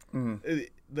 because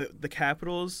the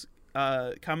Capitals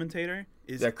commentator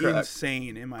is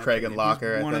insane in my Craig opinion. and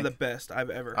Locker. He's one of the best I've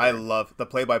ever heard. I love the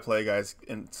play-by-play guy's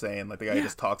insane. Like the guy who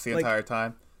just talks the entire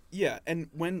time. Yeah, and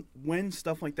when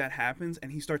stuff like that happens and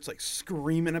he starts like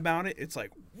screaming about it, it's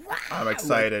like, wow, I'm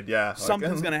excited. Like,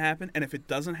 something's gonna happen, and if it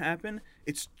doesn't happen,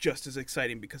 it's just as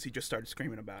exciting because he just started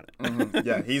screaming about it.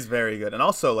 Yeah, he's very good. And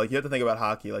also, like, you have to think about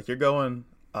hockey. Like, you're going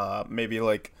maybe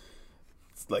like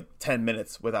 10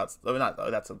 minutes without,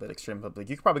 that's a bit extreme, but like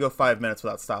you could probably go 5 minutes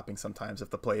without stopping sometimes if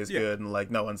the play is good and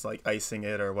like no one's like icing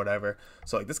it or whatever.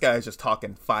 So like this guy is just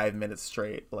talking 5 minutes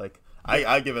straight. Like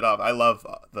I give it up. I love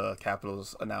the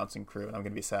Capitals announcing crew, and I'm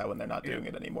gonna be sad when they're not doing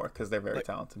it anymore because they're very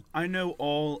talented. I know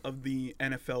all of the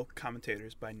NFL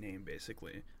commentators by name,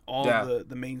 basically all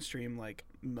the mainstream like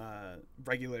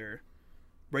regular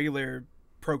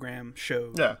program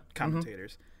show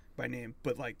commentators by name,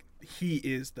 but like he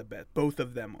is the best. Both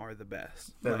of them are the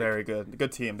best. They're very good.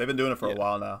 Good team. They've been doing it for a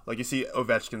while now. Like you see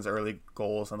Ovechkin's early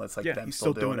goals, and it's like them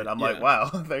still doing it. I'm like, wow,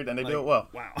 they do it well.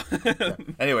 Wow.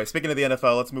 Anyway, speaking of the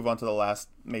NFL, let's move on to the last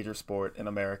major sport in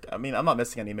America. I mean, I'm not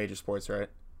missing any major sports, right?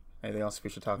 Anything else we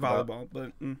should talk about? Volleyball,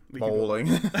 but bowling.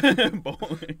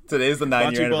 Bowling. Today's the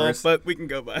 9-year anniversary. But we can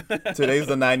go by. Today's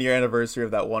the 9-year anniversary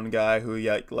of that one guy who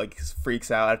like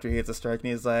freaks out after he hits a strike, and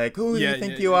he's like, "Who do you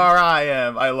think you are? I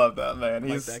am." I love that man.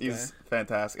 He's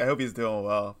fantastic. I hope he's doing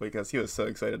well because he was so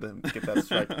excited to get that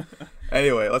strike.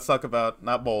 Anyway, let's talk about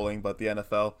not bowling but the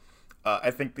NFL.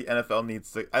 I think the NFL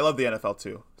needs to. I love the NFL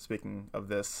too. Speaking of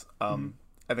this, I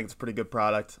think it's a pretty good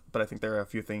product, but I think there are a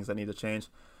few things that need to change.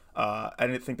 I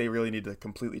didn't think they really need to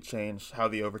completely change how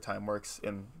the overtime works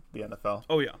in the NFL.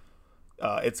 Oh yeah,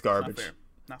 it's garbage.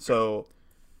 Not fair. So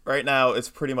right now it's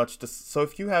pretty much just so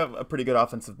if you have a pretty good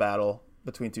offensive battle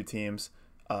between two teams,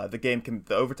 the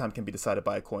overtime can be decided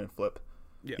by a coin flip.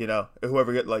 Yeah.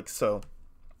 Whoever so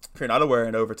if you're not aware,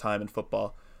 in overtime in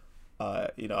football,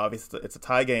 obviously it's a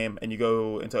tie game and you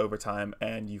go into overtime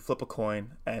and you flip a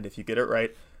coin, and if you get it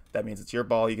right, that means it's your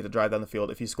ball. You get to drive down the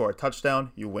field. If you score a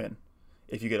touchdown, you win.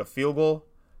 If you get a field goal,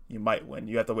 you might win.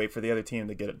 You have to wait for the other team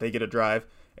to get it. They get a drive,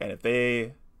 and if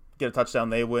they get a touchdown,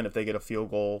 they win. If they get a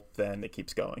field goal, then it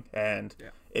keeps going. And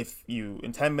if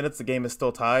in 10 minutes the game is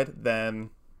still tied, then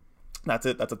that's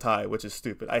it. That's a tie, which is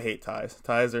stupid. I hate ties.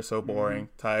 Ties are so boring.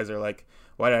 Ties are like,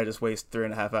 why did I just waste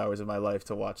 3.5 hours of my life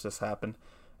to watch this happen?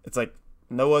 It's like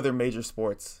no other major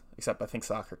sports, except I think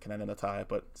soccer can end in a tie,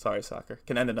 but sorry, soccer,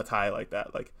 can end in a tie like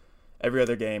that. Like every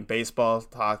other game, baseball,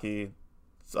 hockey,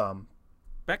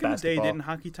 Back in the day, basketball. didn't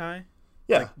hockey tie?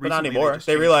 Yeah, Like, but not recently anymore. just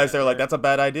They changed realized that, they're like, right? that's a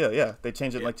bad idea. Yeah, they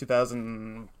changed it in Yeah. like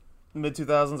 2000, mid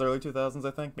 2000s, early 2000s,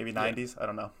 I think, maybe 90s. I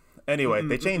don't know. Anyway,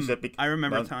 they changed it. I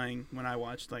remember no, tying when I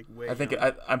watched like way. I think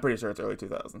younger. I'm pretty sure it's early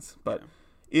 2000s, but Yeah.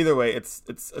 either way, it's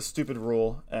a stupid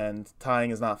rule, and tying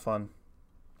is not fun.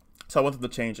 So I wanted to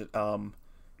change it.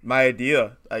 My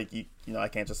idea, I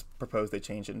can't just propose they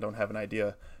change it and don't have an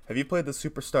idea. Have you played the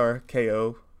Superstar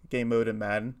KO game mode in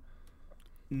Madden?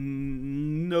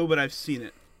 No, but I've seen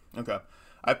it. Okay,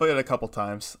 I played it a couple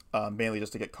times, mainly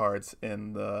just to get cards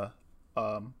in the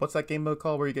what's that game mode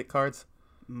called where you get cards?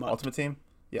 Mud. Ultimate Team.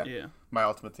 Yeah, Yeah. my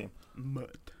Ultimate Team.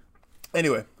 Mud.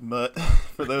 Anyway, but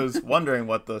for those wondering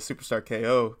what the Superstar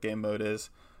KO game mode is,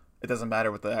 it doesn't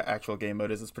matter what the actual game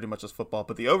mode is. It's pretty much just football.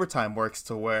 But the overtime works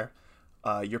to where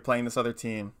you're playing this other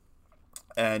team,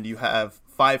 and you have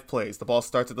 5 plays. The ball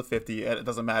starts at the 50, and it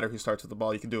doesn't matter who starts with the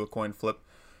ball. You can do a coin flip.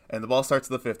 And the ball starts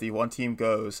at the 50. One team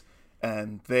goes,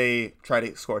 and they try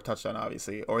to score a touchdown,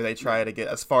 obviously, or they try to get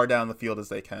as far down the field as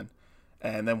they can.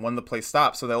 And then when the play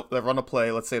stops, so they'll run a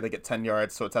play, let's say they get 10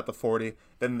 yards, so it's at the 40.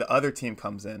 Then the other team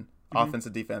comes in, offense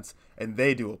and defense, and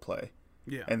they do a play.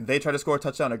 Yeah. And they try to score a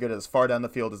touchdown or get it as far down the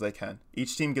field as they can.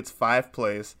 Each team gets 5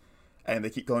 plays, and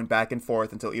they keep going back and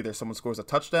forth until either someone scores a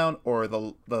touchdown or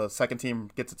the second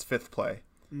team gets its 5th play.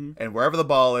 And wherever the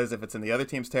ball is, if it's in the other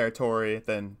team's territory,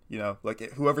 then, like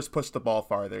whoever's pushed the ball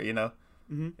farther,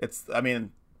 It's,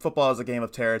 football is a game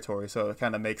of territory, so it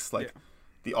kind of makes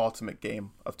the ultimate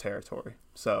game of territory.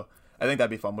 So I think that'd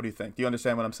be fun. What do you think? Do you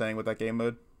understand what I'm saying with that game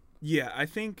mode? Yeah, I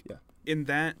think in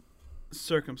that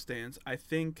circumstance, I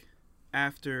think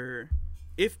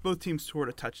if both teams scored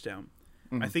a touchdown,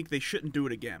 I think they shouldn't do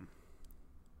it again.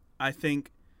 I think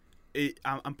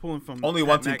I'm pulling from Only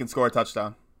one team can score a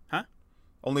touchdown. Huh?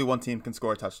 Only one team can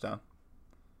score a touchdown.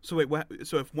 So wait, what?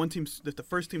 So if the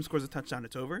first team scores a touchdown,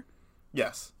 it's over?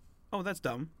 Yes. Oh, that's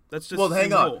dumb. That's just Well, the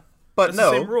hang same on. rule. But That's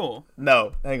no. the same rule.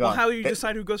 No, hang Well, on. how do you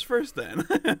decide who goes first then?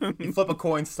 You flip a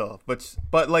coin still, but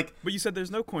But you said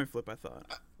there's no coin flip, I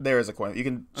thought. there is a coin. You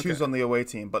can choose Okay. on the away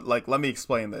team, but let me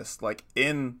explain this. Like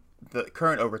in the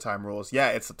current overtime rules,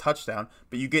 it's a touchdown,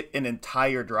 but you get an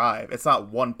entire drive. It's not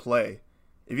one play.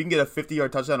 If you can get a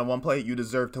 50-yard touchdown on one play, you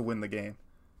deserve to win the game.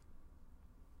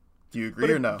 Do you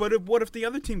agree or no? But what if the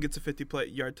other team gets a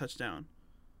 50-yard touchdown?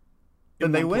 Then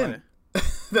in they one win. play?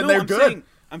 Then No, they're I'm good.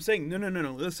 saying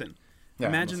no. Listen. Yeah,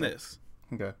 Imagine I'm listening.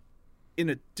 this. Okay. In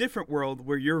a different world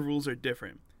where your rules are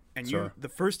different, and Sure. the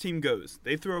first team goes,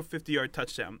 they throw a 50-yard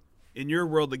touchdown. In your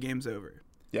world, the game's over.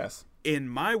 Yes. In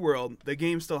my world, the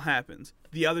game still happens.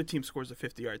 The other team scores a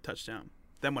 50-yard touchdown.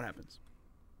 Then what happens?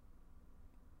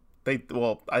 I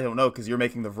don't know because you're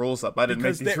making the rules up. I didn't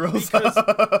make these rules because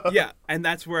up. yeah, and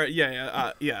that's where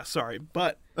sorry,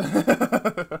 but I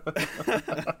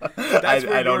that's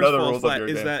where don't yours know the falls rules of flat, your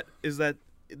is game. that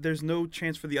there's no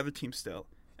chance for the other team still.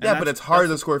 And Yeah, but that's- it's hard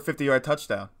that's- to score a 50-yard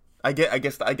touchdown. I get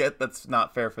that's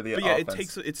not fair for the But yeah,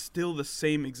 offense. it's still the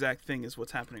same exact thing as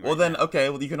what's happening. Well, right then, now. okay,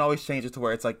 you can always change it to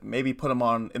where it's like maybe put them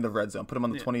on in the red zone, put them on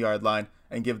the Yeah. 20-yard line,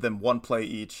 and give them one play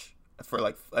each for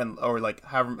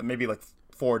have maybe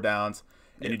 4 downs,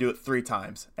 and Yeah. you do it 3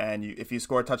 times. And if you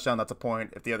score a touchdown, that's a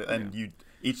point. If the other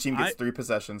each team gets 3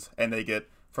 possessions, and they get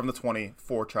from the 20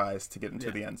 4 tries to get into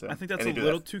Yeah. the end zone. I think that's And a they do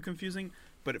little that. too confusing.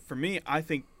 But for me, I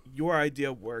think your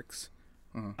idea works.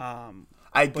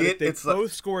 I But if get they it's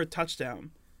both score a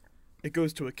touchdown, it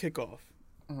goes to a kickoff.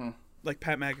 Like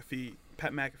Pat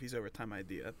McAfee's overtime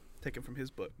idea, taken from his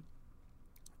book.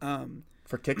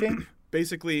 for kicking.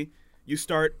 Basically, you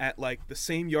start at like the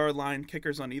same yard line,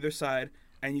 kickers on either side,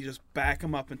 and you just back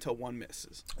them up until one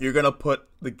misses. You're gonna put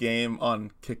the game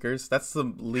on kickers. That's the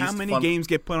least. How many fun... games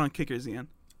get put on kickers, Ian?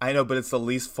 I know, but it's the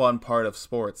least fun part of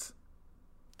sports.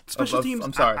 Special teams.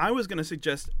 I'm sorry. I was going to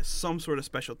suggest some sort of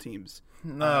special teams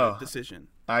No. decision.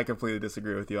 I completely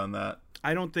disagree with you on that.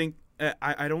 I don't think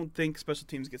I don't think special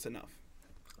teams gets enough.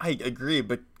 I agree,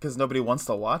 but because nobody wants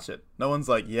to watch it. No one's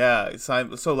like, yeah, it's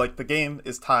time. So, like, the game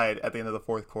is tied at the end of the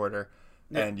 4th quarter,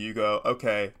 and you go,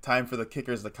 okay, time for the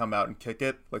kickers to come out and kick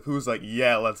it. Like, who's like,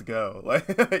 yeah, let's go? Like,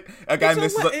 a guy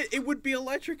misses It would be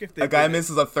electric if they a guy did it.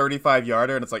 misses a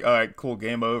 35-yarder, and it's like, all right, cool,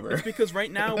 game over. It's because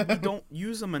right now we don't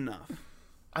use them enough.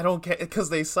 I don't care, because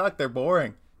they suck. They're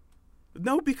boring.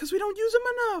 No, because we don't use them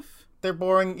enough. They're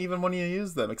boring even when you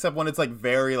use them, except when it's like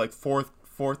very like fourth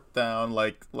down,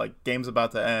 like game's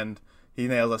about to end. he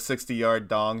nails a 60-yard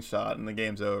dong shot and the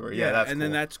game's over. Yeah, that's and cool.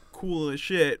 then that's cool as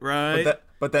shit, right?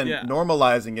 But then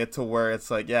normalizing it to where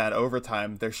it's like, in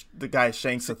overtime, the guy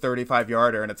shanks a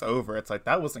 35-yarder and it's over. It's like,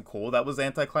 that wasn't cool. That was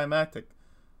anticlimactic.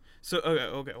 So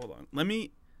okay, hold on. Let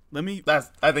me.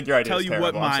 I think your idea is terrible.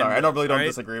 What mine I'm sorry. was, I don't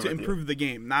disagree with you. To improve the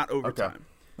game, not overtime.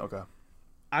 Okay.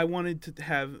 I wanted to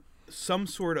have some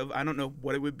sort of, I don't know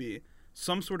what it would be,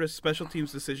 some sort of special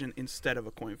teams decision instead of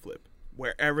a coin flip,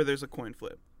 wherever there's a coin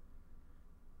flip.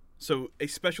 So a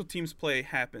special teams play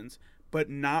happens, but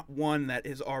not one that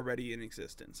is already in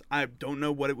existence. I don't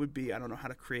know what it would be. I don't know how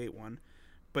to create one,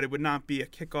 but it would not be a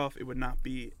kickoff. It would not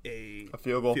be a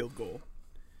field goal.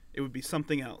 It would be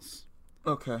something else.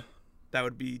 Okay. That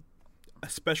would be a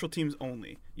special teams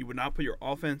only. You would not put your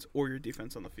offense or your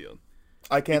defense on the field.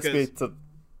 I can't speak to...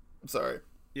 Sorry.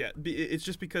 Yeah, it's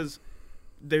just because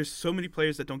there's so many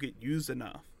players that don't get used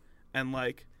enough. And,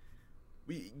 like,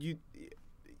 you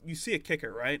see a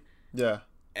kicker, right? Yeah.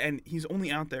 And he's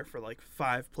only out there for, like,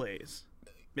 5 plays.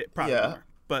 Probably more.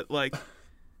 But, like,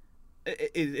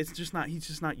 it's just not... He's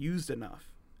just not used enough.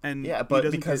 And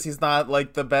but because he's not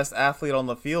like the best athlete on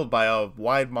the field by a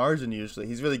wide margin usually.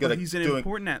 He's really good at he's an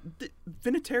important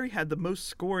Vinatieri had the most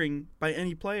scoring by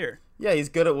any player. Yeah, he's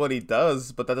good at what he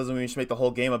does, but that doesn't mean you should make the whole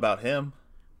game about him.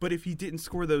 But if he didn't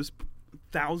score those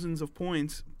thousands of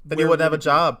points, then he wouldn't have a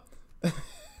job.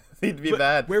 He'd be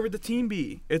bad. Where would the team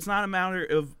be? It's not a matter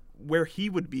of where he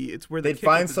would be. It's where they'd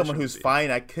find someone who's fine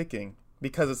at kicking.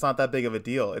 Because it's not that big of a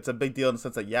deal. It's a big deal in the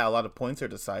sense that, a lot of points are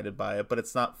decided by it, but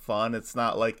it's not fun. It's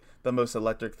not, like, the most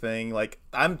electric thing. Like,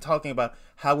 I'm talking about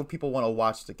how would people want to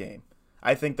watch the game.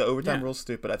 I think the overtime rule's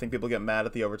stupid. I think people get mad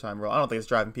at the overtime rule. I don't think it's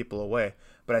driving people away,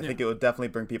 but I think it would definitely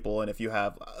bring people in if you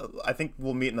have... I think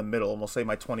we'll meet in the middle, and we'll say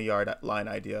my 20-yard line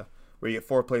idea, where you get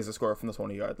 4 plays to score from the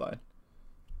 20-yard line.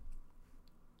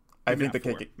 I think the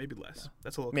kicking... Maybe less.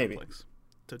 That's a little complex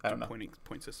to do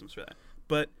point systems for that.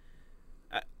 But...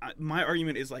 my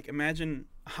argument is, like, imagine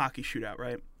a hockey shootout,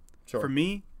 right? Sure. For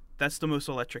me, that's the most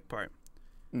electric part.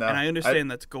 No, and I understand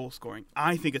that's goal scoring.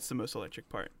 I think it's the most electric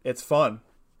part. It's fun.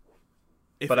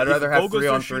 But I'd rather have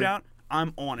 3-on-3 shootout.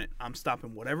 I'm on it. I'm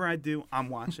stopping whatever I do. I'm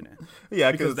watching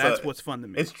it. because that's what's fun to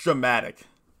me. It's dramatic.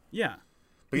 Yeah.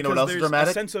 But you know what else is dramatic?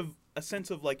 A sense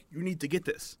of like, you need to get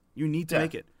this. You need to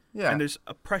make it. Yeah. And there's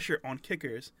a pressure on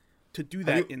kickers to do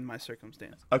that in my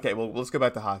circumstance. Okay, well, let's go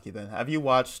back to hockey then. Have you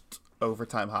watched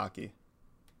overtime hockey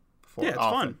before? Yeah, it's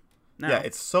fun. Yeah,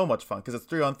 it's so much fun because it's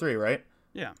 3-on-3, right?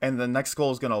 Yeah. And the next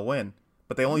goal is going to win.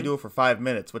 But they only do it for 5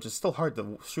 minutes, which is still hard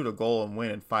to shoot a goal and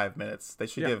win in 5 minutes. They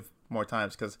should give more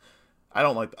times because the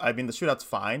shootout's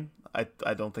fine.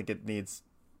 I don't think it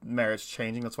merits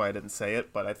changing. That's why I didn't say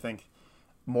it. But I think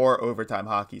more overtime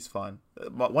hockey's fun.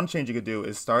 One change you could do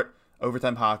is start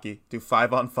overtime hockey, do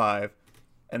 5-on-5,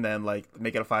 and then, like,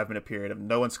 make it a 5-minute period. If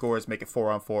no one scores, make it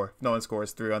 4-on-4. If no one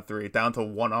scores, 3-on-3, down to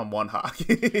 1-on-1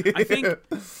 hockey.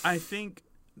 I think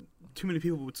too many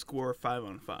people would score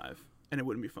 5-on-5, and it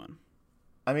wouldn't be fun.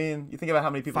 I mean, you think about how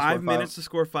many people 5 minutes to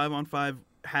score 5-on-5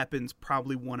 happens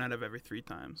probably 1 out of every 3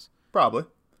 times. Probably.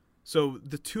 So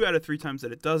the 2 out of 3 times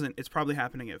that it doesn't, it's probably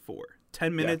happening at 4.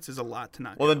 10 minutes is a lot to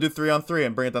not. Well, then do 3-on-3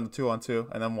 and bring it down to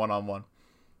 2-on-2, and then 1-on-1.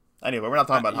 Anyway, we're not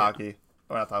talking about hockey.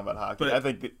 We're not talking about hockey. But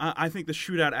I think the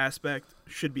shootout aspect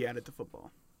should be added to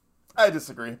football. I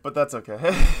disagree, but that's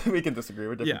okay. We can disagree.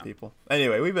 We're different people.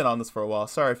 Anyway, we've been on this for a while.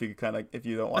 Sorry if you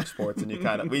don't watch sports and you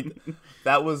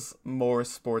that was more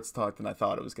sports talk than I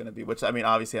thought it was going to be. Which, I mean,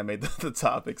 obviously I made the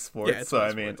topic sports, so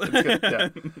I mean, it's good. Yeah.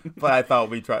 But I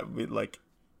thought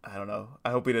I don't know.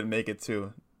 I hope we didn't make it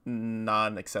too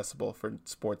non-accessible for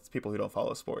sports people who don't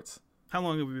follow sports. How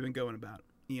long have we been going about,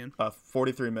 Ian?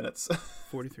 43 minutes.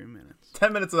 43 minutes.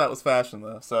 10 minutes of that was fashion,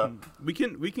 though. So we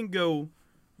can go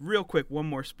real quick. One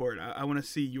more sport. I want to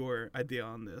see your idea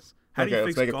on this. How do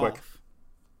you fix golf? Quick.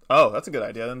 Oh, that's a good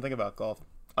idea. I didn't think about golf.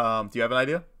 Do you have an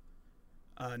idea?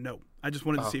 No. I just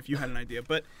wanted to see if you had an idea.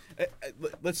 But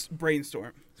let's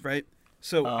brainstorm, right?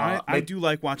 So I do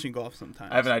like watching golf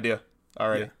sometimes. I have an idea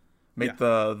already. Yeah. Make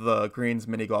the greens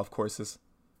mini golf courses.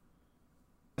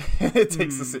 It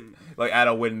takes add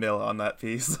a windmill on that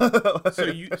piece.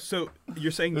 So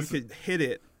you're saying you could hit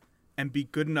it and be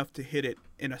good enough to hit it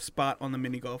in a spot on the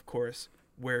mini golf course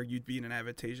where you'd be in an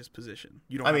advantageous position.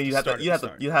 You don't. I mean, you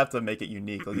have to make it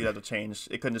unique. Like, you'd have to change.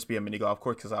 It couldn't just be a mini golf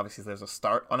course because obviously there's a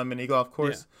start on a mini golf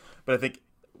course. Yeah. But I think,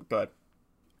 go ahead.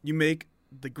 You make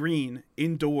the green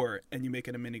indoor and you make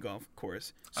it a mini golf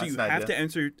course. So you have to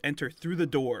enter through the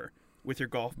door with your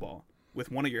golf ball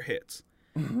with one of your hits.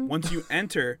 Once you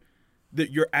enter,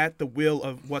 you're at the will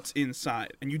of what's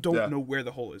inside, and you don't know where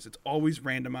the hole is. It's always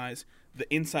randomized.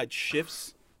 The inside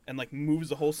shifts and like moves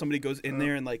the hole. Somebody goes in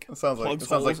there and like plugs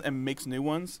holes and makes new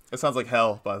ones. It sounds like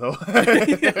hell, by the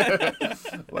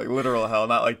way. Like literal hell,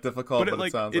 not like difficult, but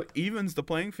it sounds like it evens the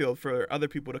playing field for other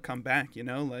people to come back. You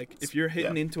know, like if you're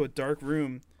hitting into a dark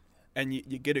room and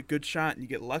you get a good shot and you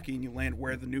get lucky and you land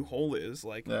where the new hole is,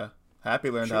 like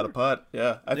Happy learned how to putt.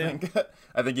 Yeah, I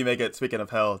think you make it, speaking of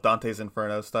hell, Dante's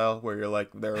Inferno style, where you're like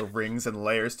there are rings and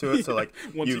layers to it. So like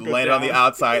you land on the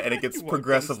outside and it gets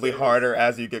progressively harder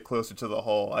as you get closer to the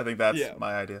hole. I think that's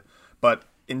my idea. But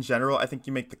in general, I think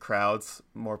you make the crowds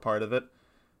more part of it.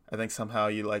 I think somehow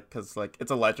you because like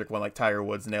it's electric when like Tiger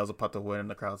Woods nails a putt to win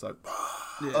and the crowd's like,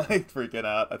 like freaking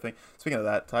out. I think speaking of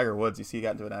that, Tiger Woods, you see he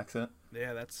got into an accident.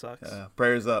 Yeah, that sucks.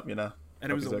 Prayers up, you know.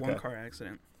 And it was a one-car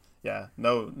accident. Yeah,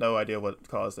 no idea what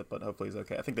caused it, but hopefully he's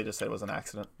okay. I think they just said it was an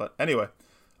accident. But anyway,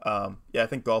 I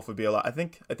think golf would be a lot. I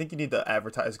think you need to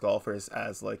advertise golfers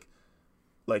as like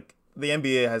the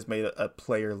NBA has made a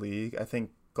player league. I think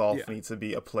golf needs to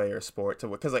be a player sport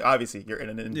because like obviously you're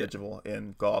an individual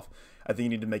in golf. I think you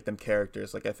need to make them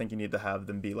characters. Like I think you need to have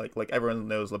them be like everyone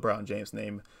knows LeBron James'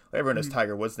 name. Like, everyone knows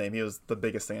Tiger Woods' name. He was the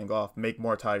biggest thing in golf. Make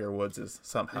more Tiger Woodses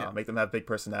somehow. Yeah. Make them have big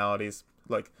personalities.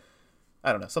 Like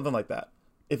I don't know, something like that.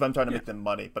 If I'm trying to make them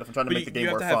money, but if I'm trying to make the game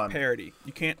more fun. You have to have parity.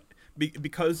 You can't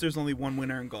because there's only one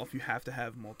winner in golf. You have to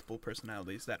have multiple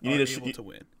personalities that are able to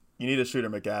win. You need a Shooter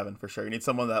McGavin for sure. You need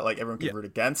someone that like everyone can root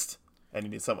against, and you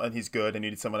need someone he's good, and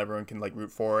you need someone everyone can like root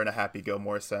for in a Happy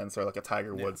Gilmore sense or like a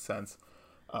Tiger Woods sense.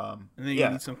 And then you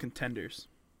need some contenders,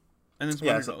 and then some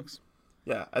underdogs.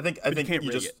 I think you can't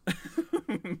rig it.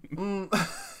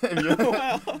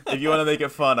 If you want to make it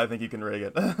fun, I think you can rig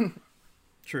it.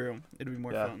 True, it'd be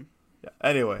more fun. Yeah.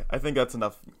 Anyway, I think that's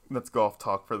enough. That's golf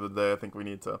talk for the day. I think we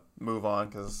need to move on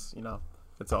because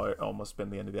it's almost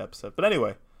been the end of the episode. But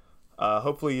anyway,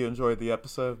 hopefully you enjoyed the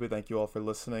episode. We thank you all for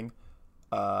listening.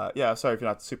 Sorry if you're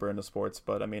not super into sports,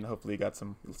 but I mean, hopefully you got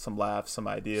some laughs, some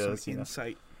ideas, some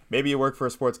insight. Maybe you work for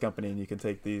a sports company and you can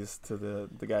take these to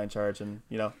the guy in charge and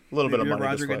a little bit of money. You're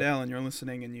Roger Goodell and you're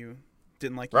listening and you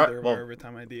didn't like either of our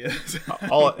overtime ideas.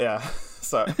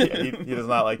 Sorry, he does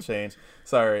not like change.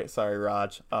 Sorry,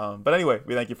 Raj. But anyway,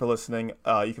 we thank you for listening.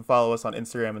 You can follow us on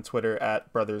Instagram and Twitter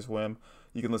at Brothers Whim.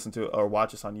 You can listen to or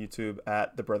watch us on YouTube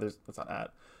at the Brothers. That's not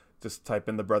at. Just type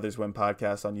in the Brothers Whim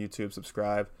podcast on YouTube.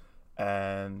 Subscribe,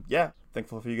 and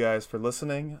thankful for you guys for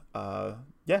listening.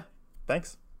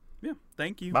 Thanks. Yeah,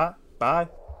 thank you. Bye.